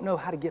they don't know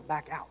how to get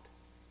back out.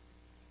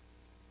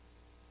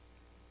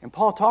 And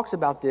Paul talks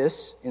about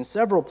this in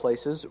several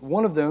places.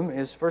 One of them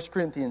is 1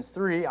 Corinthians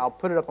 3. I'll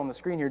put it up on the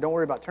screen here. Don't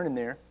worry about turning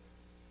there.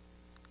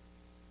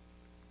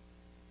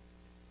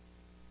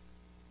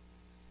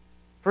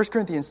 1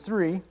 Corinthians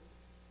 3,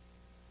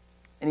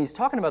 and he's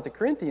talking about the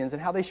Corinthians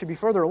and how they should be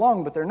further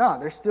along, but they're not.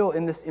 They're still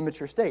in this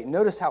immature state.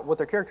 Notice what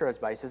they're characterized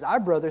by. He says, I,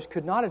 brothers,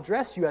 could not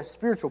address you as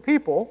spiritual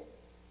people,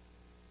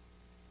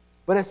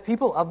 but as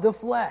people of the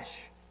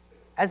flesh,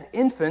 as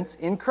infants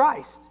in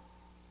Christ.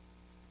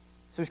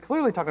 So he's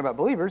clearly talking about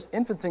believers,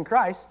 infants in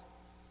Christ,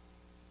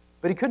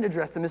 but he couldn't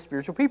address them as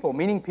spiritual people,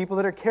 meaning people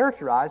that are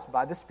characterized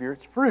by the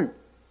Spirit's fruit.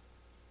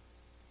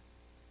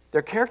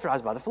 They're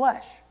characterized by the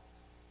flesh.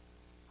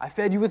 I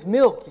fed you with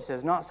milk, he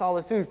says, not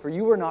solid food, for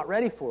you were not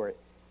ready for it.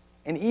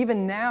 And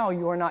even now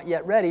you are not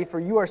yet ready, for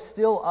you are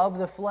still of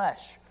the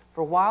flesh.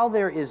 For while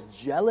there is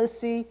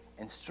jealousy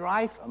and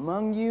strife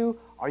among you,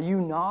 are you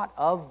not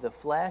of the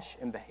flesh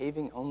and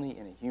behaving only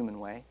in a human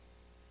way,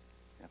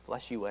 in a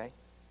fleshy way?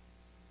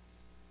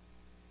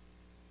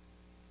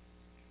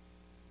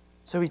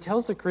 So he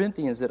tells the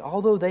Corinthians that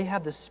although they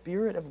have the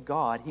Spirit of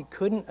God, he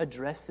couldn't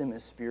address them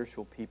as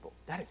spiritual people.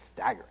 That is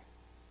staggering.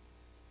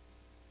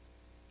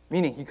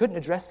 Meaning he couldn't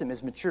address them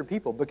as mature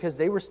people because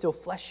they were still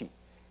fleshy.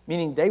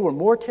 Meaning they were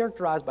more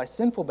characterized by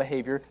sinful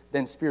behavior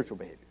than spiritual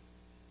behavior.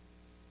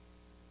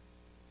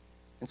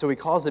 And so he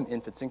calls them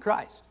infants in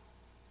Christ.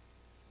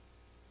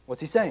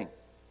 What's he saying?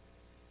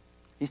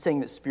 He's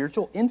saying that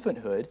spiritual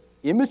infanthood,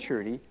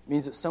 immaturity,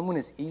 means that someone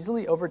is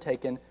easily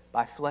overtaken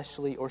by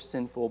fleshly or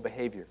sinful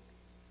behavior.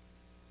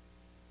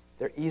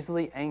 They're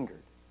easily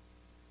angered.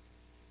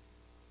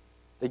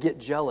 They get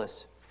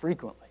jealous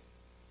frequently.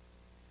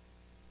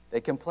 They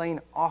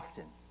complain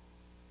often.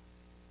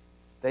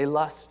 They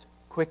lust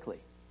quickly.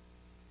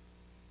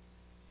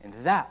 And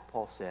that,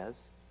 Paul says,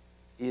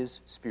 is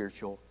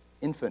spiritual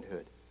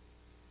infanthood.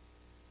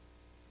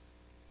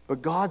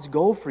 But God's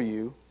goal for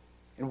you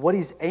and what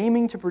he's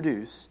aiming to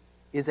produce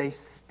is a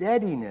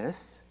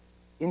steadiness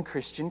in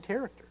Christian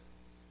character.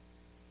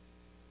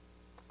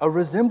 A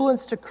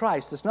resemblance to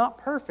Christ that's not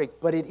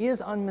perfect, but it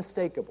is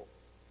unmistakable.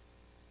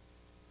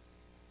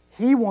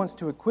 He wants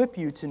to equip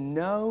you to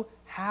know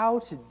how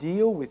to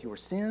deal with your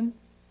sin,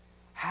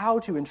 how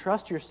to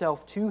entrust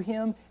yourself to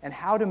him, and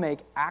how to make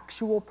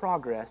actual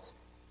progress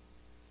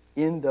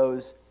in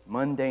those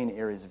mundane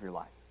areas of your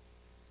life.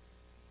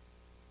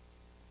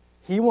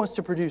 He wants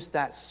to produce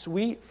that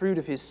sweet fruit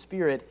of his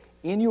Spirit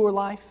in your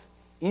life,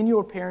 in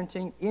your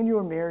parenting, in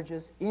your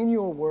marriages, in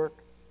your work,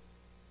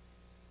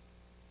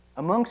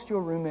 amongst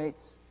your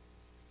roommates.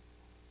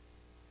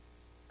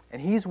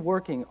 And he's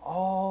working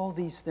all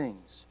these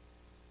things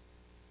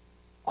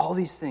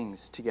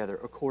together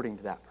according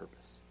to that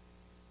purpose.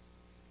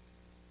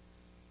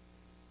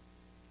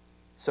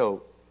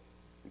 So,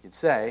 we could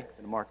say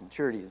that a mark of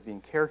maturity is being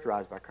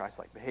characterized by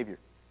Christ-like behavior.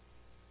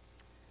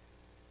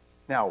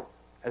 Now,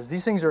 as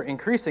these things are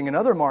increasing,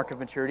 another mark of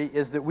maturity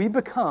is that we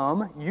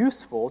become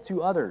useful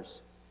to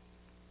others.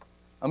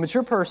 A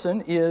mature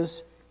person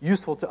is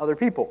useful to other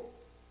people,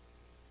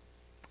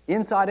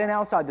 inside and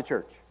outside the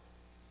church.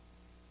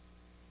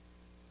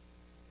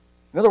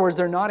 In other words,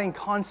 they're not in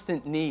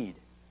constant need.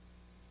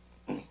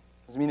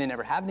 Doesn't mean they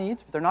never have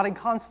needs, but they're not in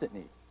constant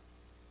need.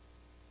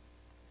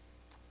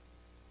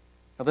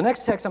 Now, the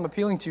next text I'm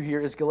appealing to here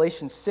is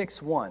Galatians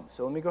 6:1.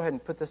 So let me go ahead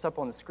and put this up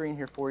on the screen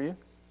here for you.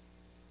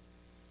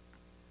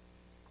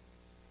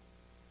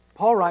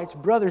 Paul writes,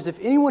 brothers, if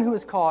anyone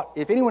is caught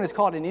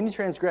in any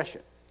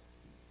transgression,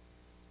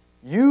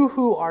 you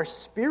who are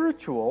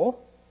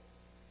spiritual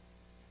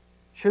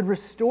should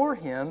restore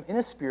him in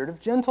a spirit of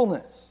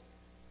gentleness.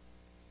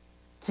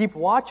 Keep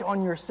watch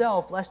on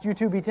yourself, lest you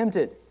too be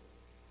tempted.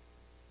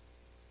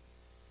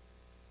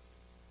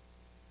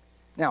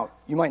 Now,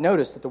 you might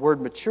notice that the word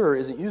mature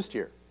isn't used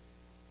here.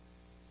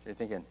 So you're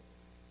thinking,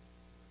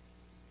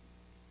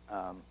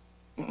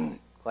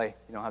 Clay,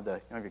 you don't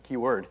have your key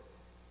word.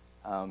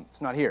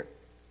 It's not here.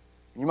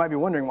 And you might be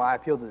wondering why I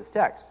appealed to this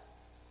text.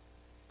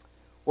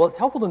 Well, it's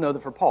helpful to know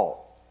that for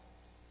Paul,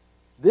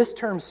 this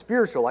term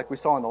spiritual, like we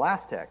saw in the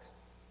last text,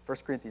 1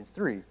 Corinthians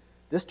 3,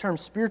 this term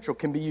spiritual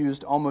can be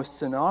used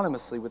almost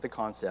synonymously with the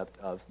concept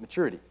of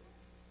maturity.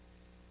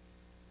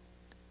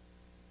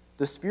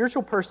 The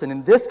spiritual person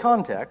in this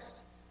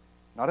context,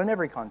 not in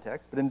every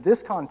context, but in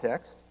this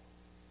context,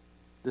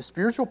 the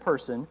spiritual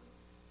person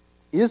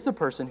is the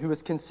person who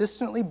is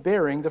consistently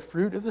bearing the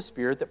fruit of the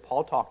Spirit that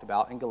Paul talked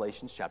about in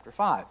Galatians chapter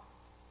 5.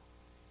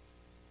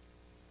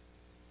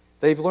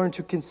 They've learned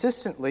to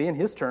consistently, in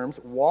his terms,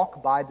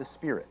 walk by the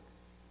Spirit.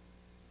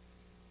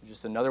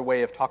 Just another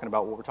way of talking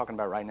about what we're talking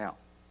about right now.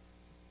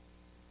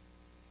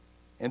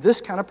 And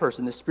this kind of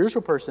person, this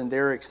spiritual person,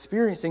 they're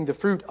experiencing the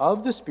fruit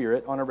of the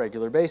Spirit on a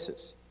regular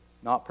basis.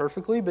 Not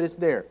perfectly, but it's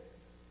there.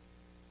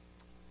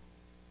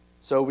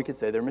 So we could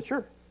say they're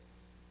mature.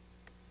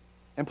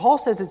 And Paul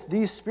says it's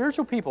these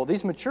spiritual people,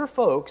 these mature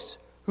folks,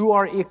 who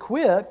are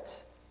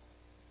equipped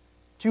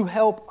to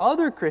help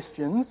other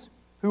Christians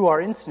who are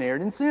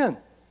ensnared in sin.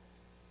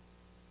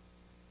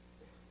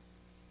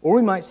 Or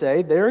we might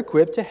say they're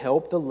equipped to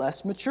help the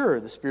less mature,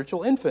 the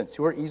spiritual infants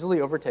who are easily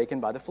overtaken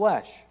by the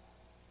flesh.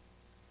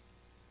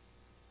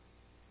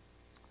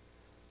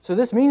 So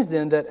this means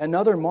then that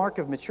another mark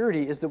of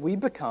maturity is that we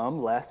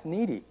become less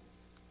needy.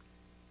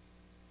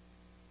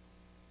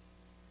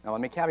 Now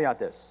let me caveat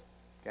this,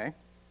 okay?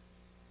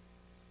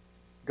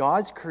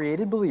 God's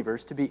created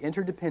believers to be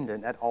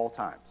interdependent at all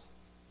times.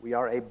 We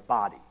are a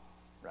body,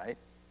 right?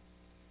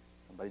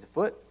 Somebody's a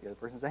foot, the other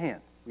person's a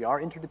hand. We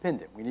are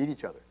interdependent. We need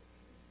each other.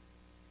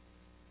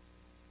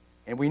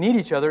 And we need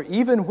each other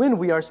even when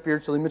we are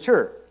spiritually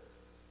mature.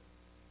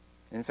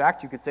 In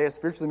fact, you could say a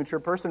spiritually mature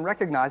person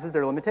recognizes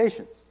their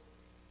limitations.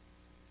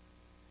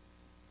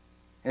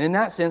 And in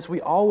that sense,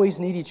 we always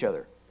need each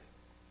other.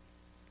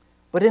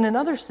 But in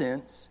another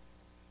sense,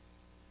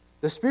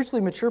 the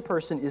spiritually mature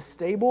person is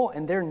stable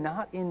and they're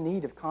not in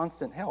need of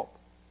constant help.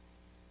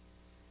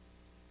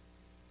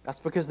 That's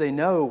because they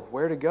know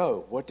where to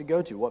go, what to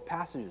go to, what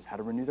passages, how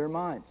to renew their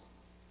minds,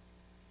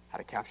 how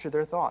to capture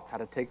their thoughts, how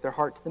to take their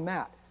heart to the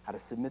mat, how to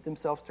submit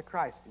themselves to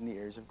Christ in the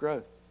areas of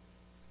growth.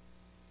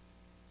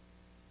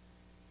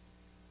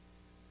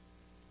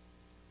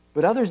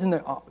 But others in the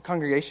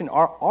congregation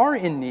are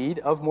in need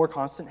of more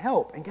constant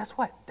help. And guess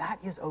what? That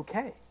is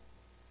okay.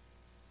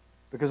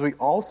 Because we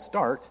all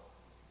start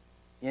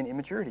in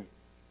immaturity.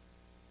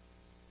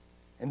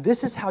 And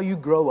this is how you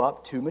grow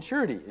up to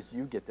maturity, is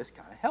you get this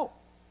kind of help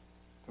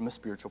from a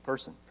spiritual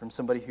person, from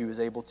somebody who is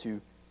able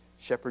to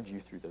shepherd you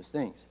through those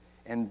things.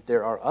 And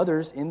there are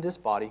others in this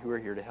body who are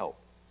here to help.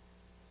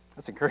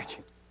 That's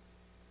encouraging.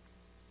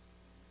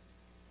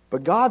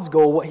 But God's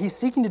goal, what He's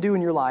seeking to do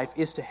in your life,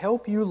 is to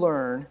help you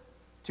learn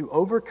to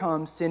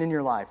overcome sin in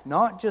your life,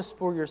 not just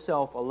for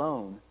yourself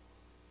alone,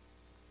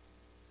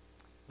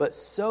 but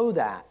so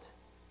that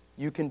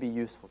you can be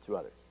useful to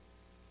others.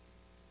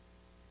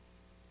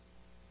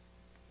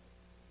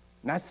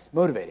 And that's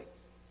motivating.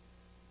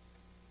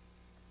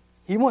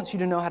 He wants you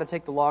to know how to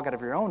take the log out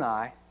of your own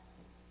eye,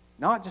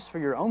 not just for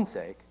your own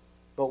sake,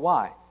 but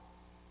why?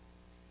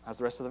 How's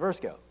the rest of the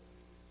verse go?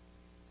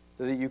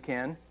 So that you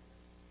can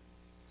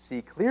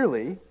see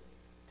clearly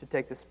to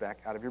take the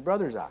speck out of your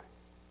brother's eye.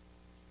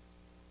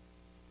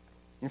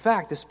 In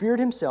fact, the Spirit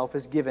Himself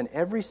has given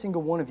every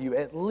single one of you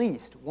at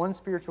least one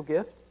spiritual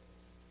gift,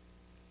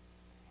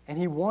 and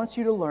He wants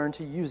you to learn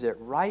to use it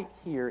right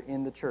here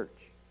in the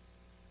church.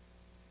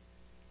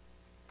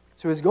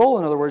 So His goal,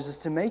 in other words, is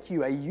to make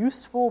you a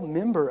useful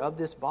member of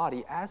this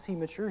body as He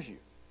matures you.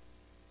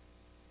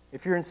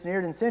 If you're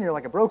ensnared in sin, you're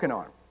like a broken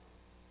arm.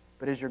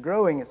 But as you're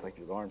growing, it's like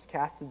your arm's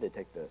casted, they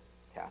take the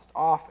cast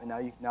off,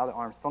 and now the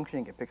arm's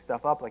functioning, can pick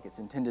stuff up like it's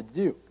intended to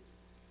do.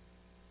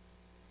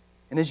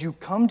 And as you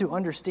come to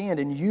understand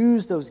and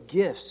use those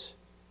gifts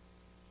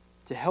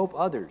to help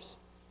others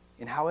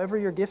in however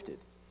you're gifted,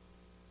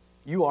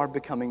 you are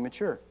becoming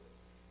mature.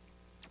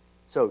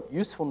 So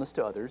usefulness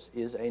to others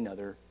is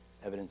another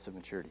evidence of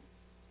maturity.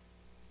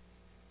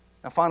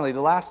 Now finally,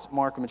 the last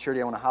mark of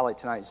maturity I want to highlight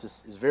tonight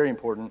is very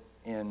important,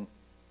 and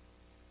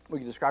we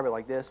can describe it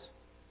like this.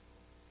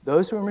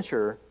 Those who are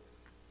mature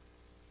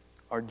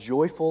are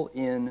joyful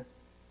in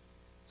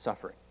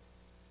suffering.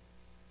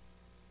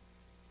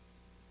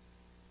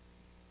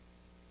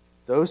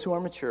 Those who are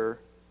mature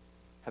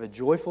have a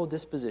joyful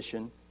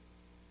disposition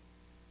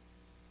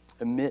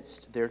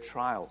amidst their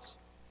trials.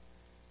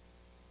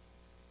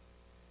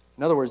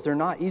 In other words, they're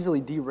not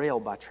easily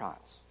derailed by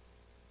trials.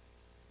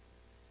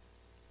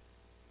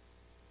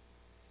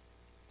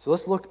 So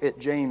let's look at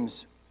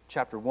James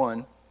chapter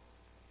 1.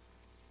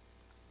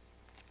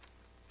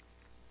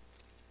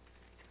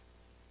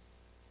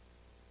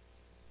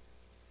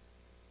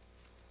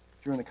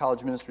 During the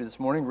college ministry this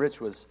morning, Rich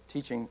was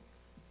teaching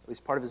at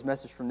least part of his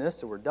message from this,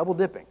 so we're double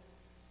dipping.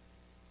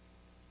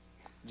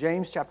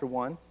 James chapter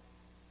 1.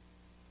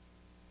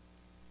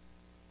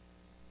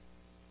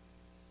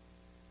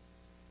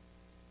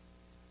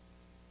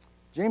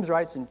 James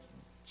writes in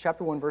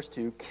chapter 1, verse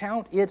 2,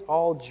 "Count it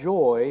all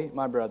joy,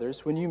 my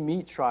brothers, when you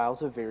meet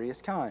trials of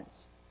various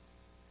kinds.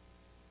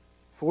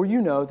 For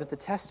you know that the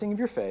testing of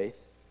your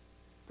faith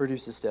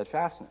produces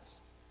steadfastness.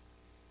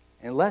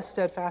 And let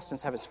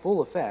steadfastness have its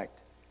full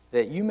effect,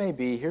 that you may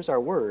be," here's our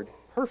word,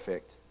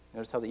 "perfect."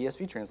 Notice how the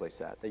ESV translates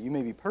that you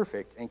may be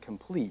perfect and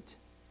complete,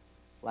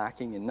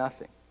 lacking in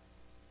nothing.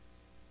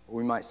 Or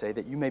we might say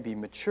that you may be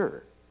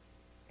mature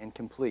and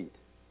complete,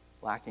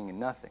 lacking in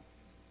nothing.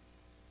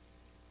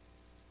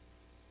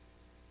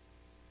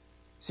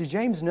 See,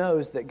 James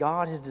knows that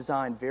God has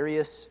designed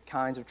various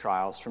kinds of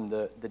trials, from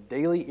the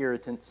daily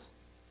irritants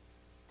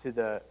to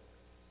the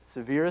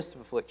severest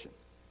of afflictions.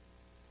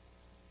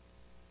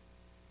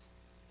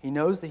 He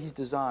knows that He's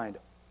designed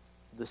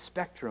the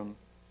spectrum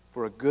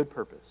for a good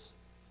purpose.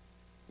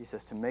 He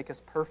says to make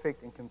us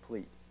perfect and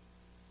complete,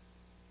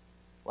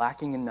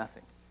 lacking in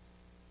nothing.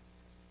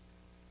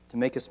 To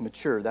make us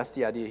mature. That's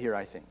the idea here,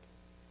 I think.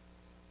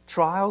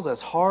 Trials,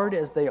 as hard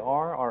as they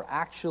are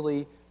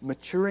actually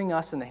maturing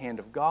us in the hand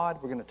of God.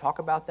 We're going to talk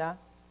about that.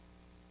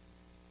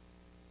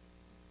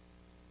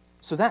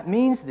 So that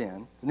means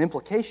then, as an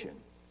implication,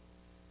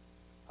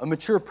 a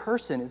mature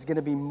person is going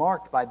to be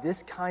marked by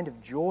this kind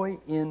of joy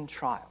in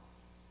trial.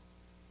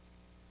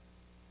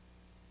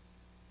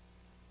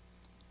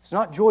 It's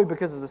not joy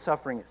because of the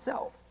suffering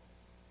itself,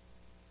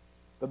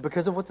 but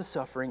because of what the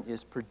suffering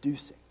is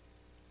producing.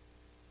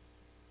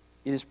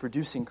 It is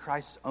producing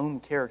Christ's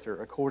own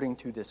character according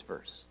to this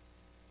verse.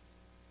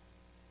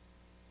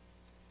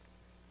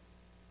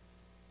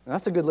 And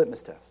that's a good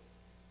litmus test.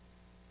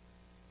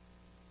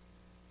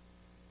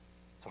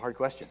 It's a hard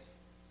question.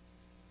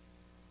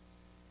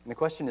 And the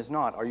question is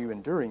not, are you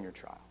enduring your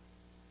trial?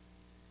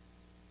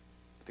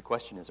 But the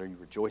question is, are you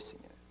rejoicing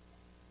in it?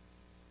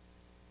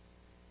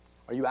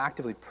 Are you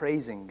actively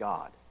praising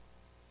God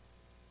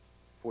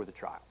for the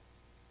trial?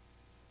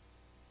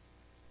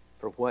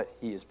 For what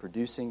He is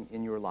producing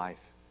in your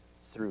life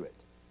through it.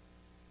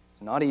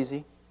 It's not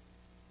easy.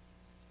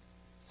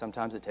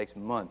 Sometimes it takes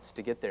months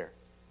to get there,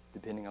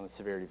 depending on the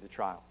severity of the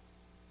trial.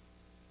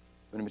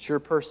 But a mature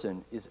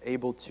person is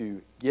able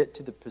to get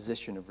to the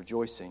position of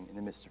rejoicing in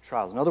the midst of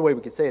trials. Another way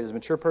we could say it is a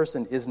mature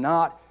person is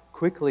not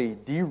quickly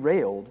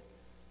derailed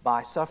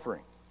by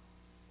suffering.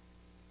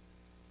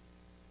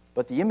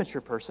 But the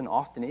immature person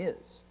often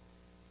is.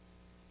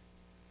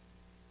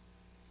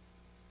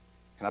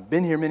 And I've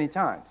been here many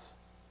times.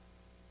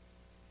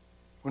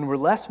 When we're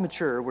less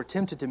mature, we're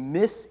tempted to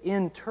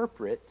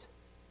misinterpret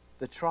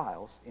the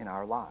trials in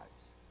our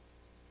lives.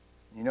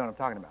 You know what I'm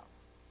talking about.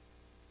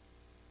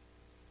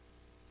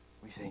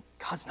 We think,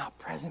 God's not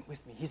present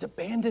with me. He's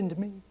abandoned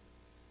me.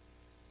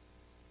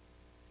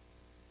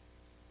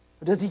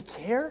 But does He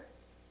care?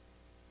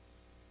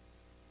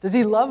 Does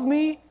He love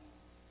me?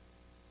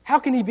 How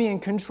can He be in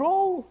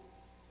control?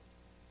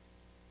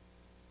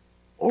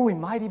 Or we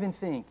might even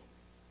think,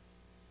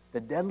 the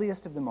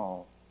deadliest of them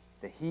all,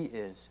 that He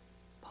is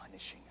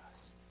punishing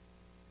us.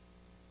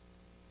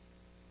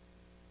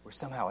 We're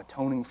somehow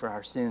atoning for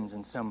our sins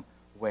in some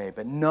way,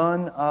 but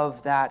none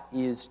of that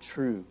is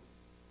true.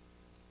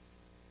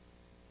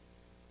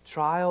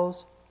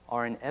 Trials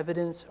are an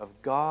evidence of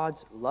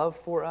God's love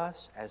for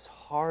us, as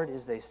hard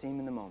as they seem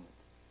in the moment.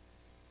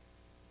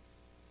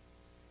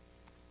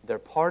 They're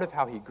part of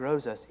how He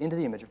grows us into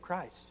the image of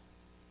Christ.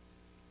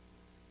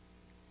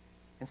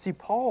 And see,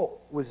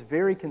 Paul was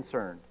very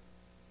concerned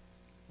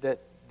that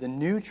the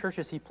new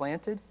churches he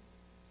planted,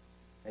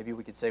 maybe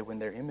we could say when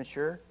they're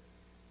immature,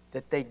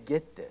 that they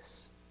get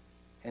this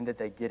and that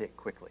they get it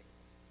quickly.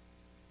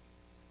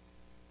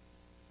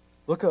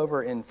 Look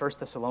over in 1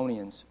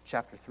 Thessalonians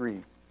chapter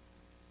 3.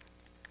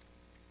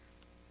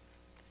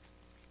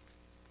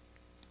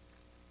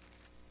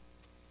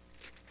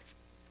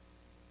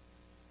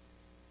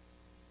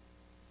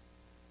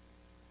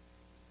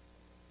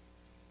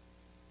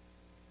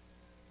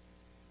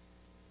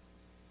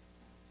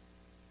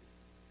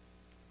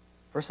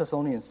 First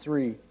Thessalonians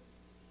 3,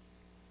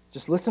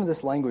 just listen to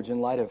this language in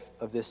light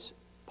of this,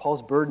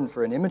 Paul's burden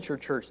for an immature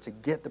church to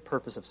get the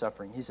purpose of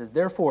suffering. He says,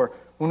 therefore,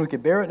 when we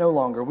could bear it no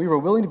longer, we were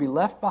willing to be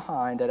left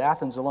behind at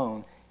Athens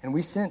alone, and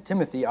we sent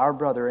Timothy, our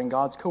brother and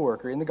God's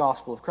co-worker in the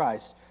gospel of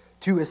Christ,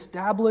 to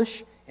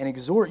establish and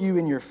exhort you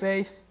in your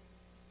faith.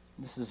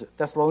 This is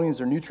Thessalonians,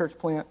 their new church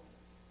plant.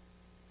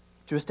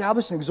 To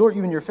establish and exhort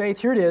you in your faith,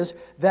 here it is,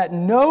 that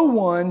no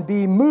one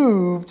be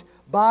moved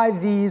by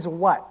these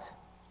what?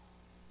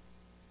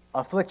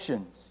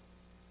 Afflictions.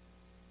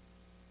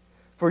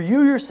 For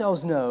you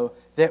yourselves know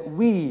that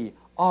we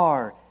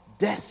are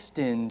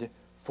destined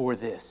for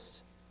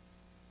this.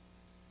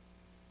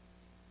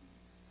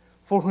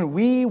 For when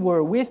we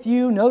were with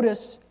you,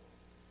 notice,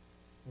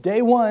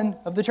 day one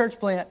of the church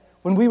plant,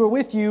 when we were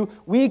with you,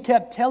 we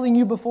kept telling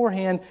you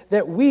beforehand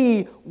that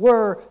we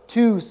were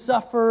to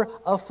suffer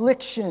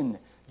affliction,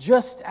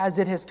 just as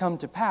it has come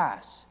to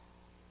pass,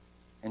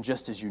 and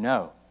just as you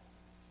know.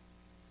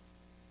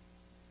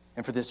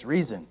 And for this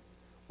reason,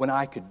 when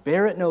I could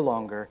bear it no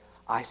longer,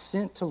 I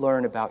sent to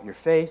learn about your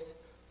faith,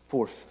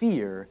 for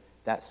fear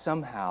that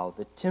somehow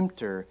the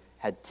tempter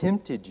had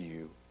tempted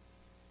you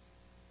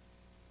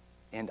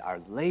and our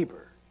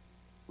labor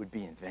would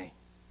be in vain.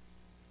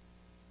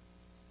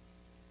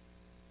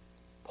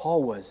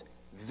 Paul was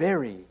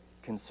very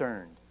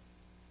concerned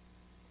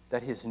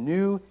that his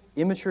new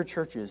immature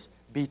churches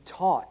be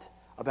taught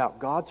about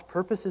God's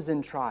purposes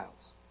in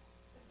trials.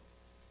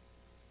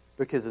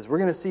 Because as we're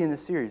going to see in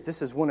this series,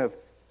 this is one of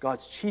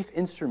God's chief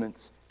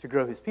instruments to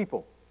grow His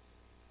people.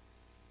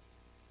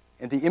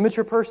 And the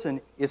immature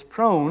person is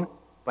prone,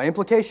 by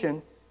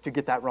implication, to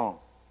get that wrong.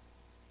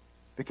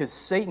 Because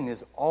Satan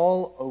is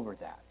all over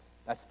that.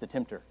 That's the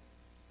tempter.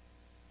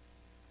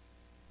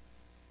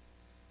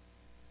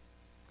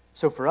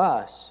 So for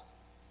us,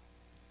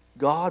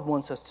 God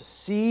wants us to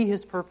see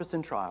His purpose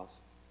in trials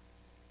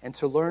and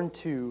to learn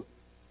to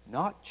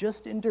not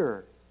just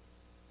endure,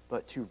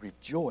 but to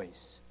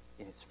rejoice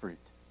in its fruit.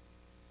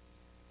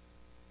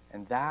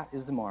 And that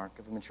is the mark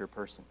of a mature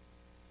person.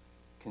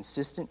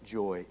 Consistent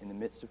joy in the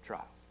midst of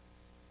trials.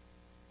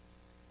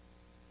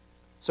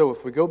 So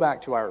if we go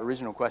back to our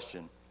original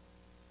question,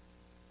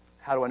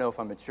 how do I know if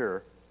I'm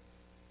mature?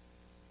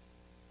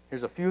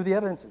 Here's a few of the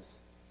evidences.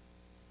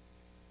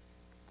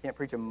 Can't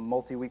preach a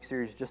multi-week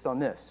series just on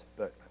this,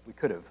 but we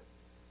could have.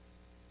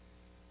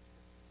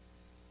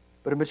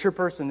 But a mature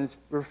person is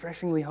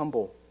refreshingly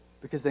humble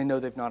because they know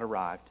they've not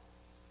arrived.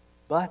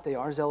 But they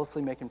are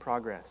zealously making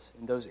progress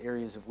in those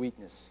areas of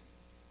weakness.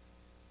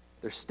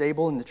 They're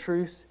stable in the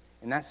truth,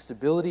 and that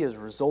stability is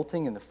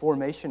resulting in the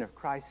formation of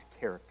Christ's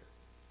character.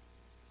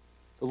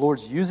 The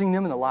Lord's using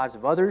them in the lives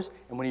of others,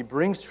 and when He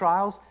brings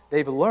trials,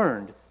 they've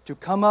learned to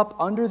come up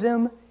under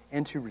them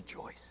and to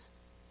rejoice.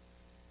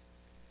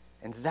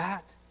 And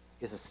that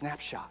is a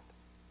snapshot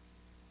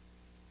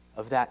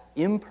of that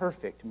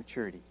imperfect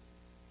maturity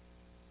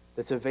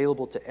that's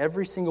available to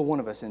every single one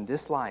of us in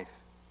this life.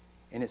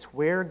 And it's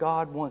where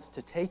God wants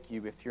to take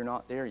you if you're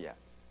not there yet.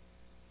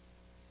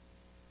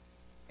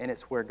 And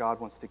it's where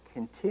God wants to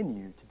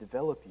continue to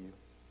develop you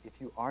if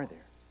you are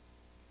there.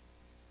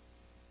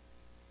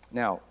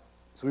 Now,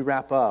 as we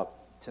wrap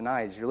up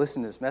tonight, as you're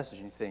listening to this message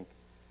and you think,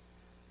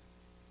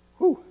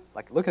 whew,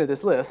 like looking at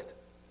this list,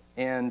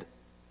 and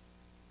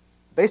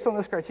based on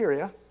those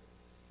criteria,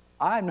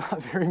 I'm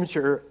not very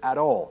mature at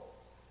all.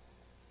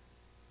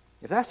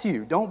 If that's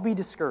you, don't be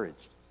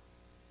discouraged.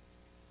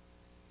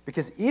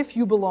 Because if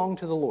you belong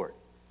to the Lord,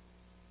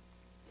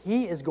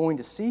 He is going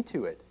to see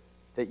to it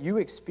that you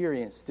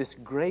experience this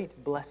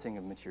great blessing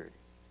of maturity.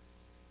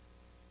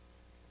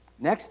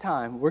 Next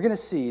time, we're going to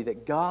see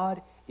that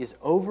God is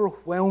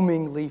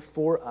overwhelmingly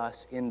for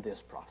us in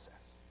this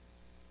process.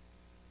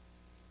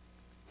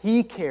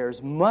 He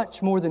cares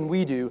much more than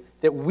we do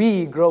that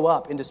we grow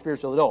up into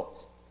spiritual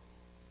adults.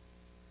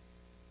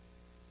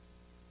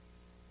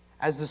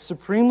 As the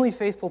supremely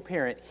faithful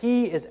parent,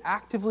 He is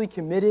actively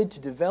committed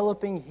to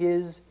developing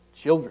His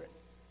children.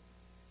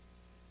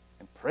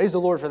 And praise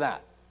the Lord for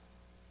that.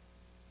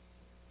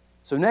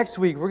 So next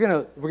week, we're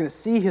going to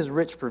see His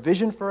rich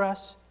provision for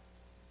us.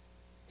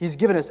 He's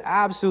given us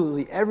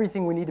absolutely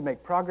everything we need to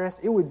make progress.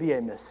 It would be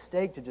a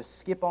mistake to just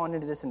skip on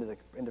into this,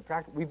 into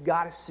practice. We've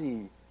got to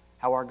see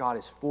how our God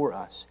is for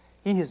us.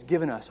 He has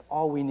given us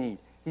all we need.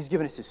 He's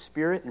given us His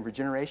Spirit and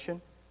regeneration.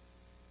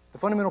 The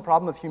fundamental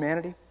problem of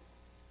humanity,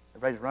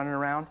 everybody's running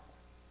around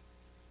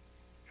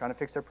trying to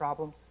fix their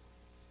problems,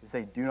 is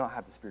they do not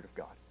have the Spirit of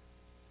God.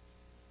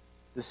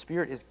 The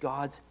Spirit is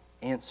God's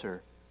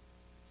answer.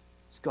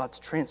 It's God's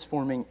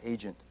transforming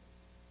agent.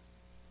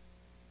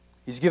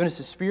 He's given us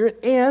His Spirit,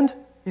 and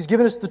He's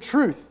given us the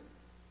truth.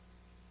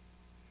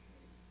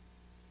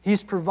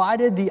 He's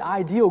provided the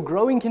ideal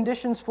growing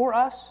conditions for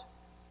us,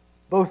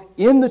 both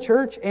in the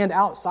church and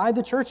outside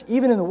the church,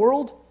 even in the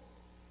world,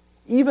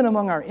 even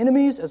among our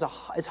enemies, as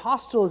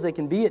hostile as they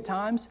can be at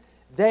times.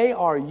 They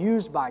are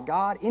used by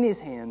God in His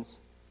hands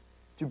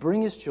to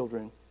bring His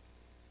children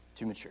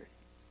to maturity,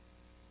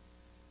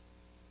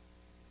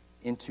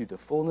 into the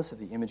fullness of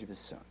the image of His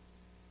Son.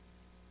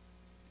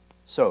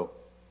 So,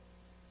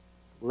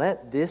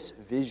 let this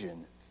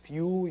vision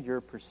fuel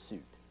your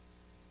pursuit,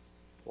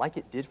 like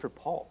it did for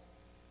Paul.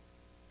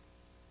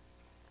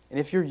 And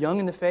if you're young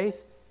in the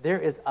faith, there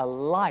is a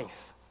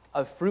life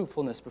of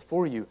fruitfulness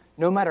before you,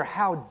 no matter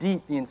how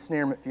deep the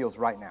ensnarement feels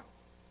right now.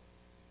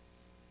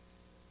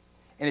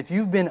 And if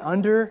you've been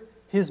under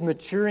His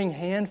maturing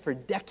hand for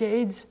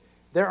decades,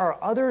 there are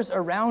others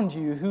around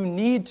you who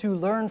need to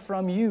learn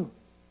from you.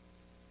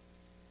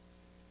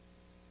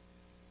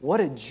 What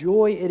a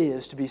joy it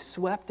is to be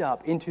swept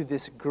up into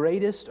this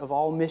greatest of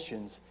all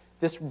missions,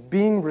 this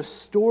being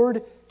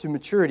restored to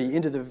maturity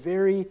into the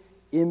very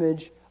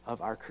image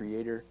of our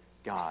Creator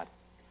God,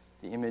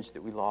 the image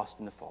that we lost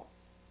in the fall,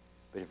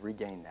 but have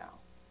regained now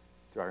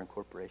through our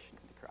incorporation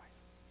into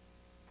Christ.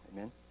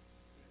 Amen?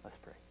 Let's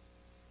pray.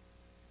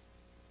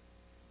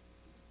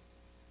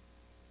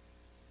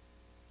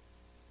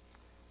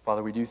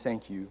 Father, we do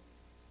thank You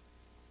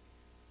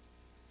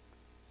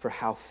for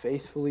how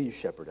faithfully You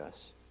shepherd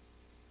us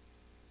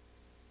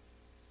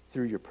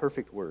through Your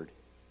perfect word.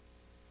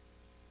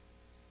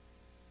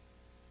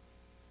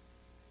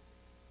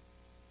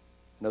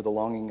 I know the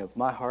longing of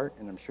my heart,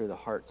 and I'm sure the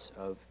hearts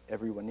of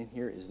everyone in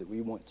here, is that we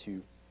want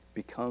to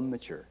become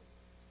mature.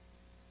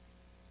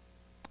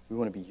 We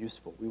want to be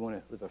useful. We want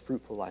to live a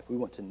fruitful life. We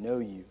want to know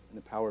You and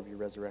the power of Your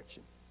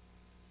resurrection.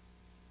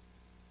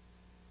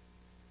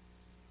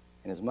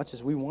 And as much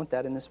as we want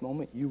that in this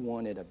moment, You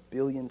want it 1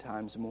 billion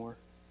times more.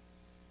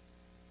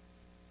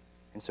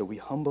 And so we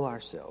humble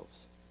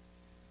ourselves.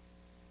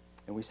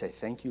 And we say,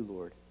 thank You,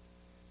 Lord,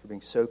 for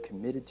being so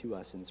committed to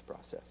us in this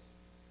process.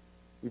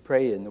 We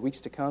pray in the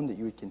weeks to come that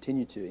You would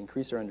continue to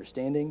increase our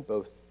understanding,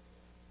 both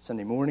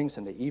Sunday morning,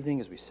 Sunday evening,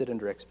 as we sit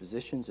under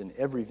expositions in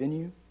every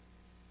venue.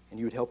 And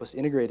You would help us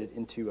integrate it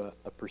into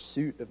a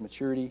pursuit of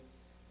maturity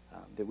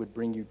that would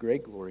bring You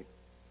great glory.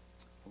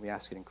 And we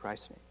ask it in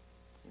Christ's name.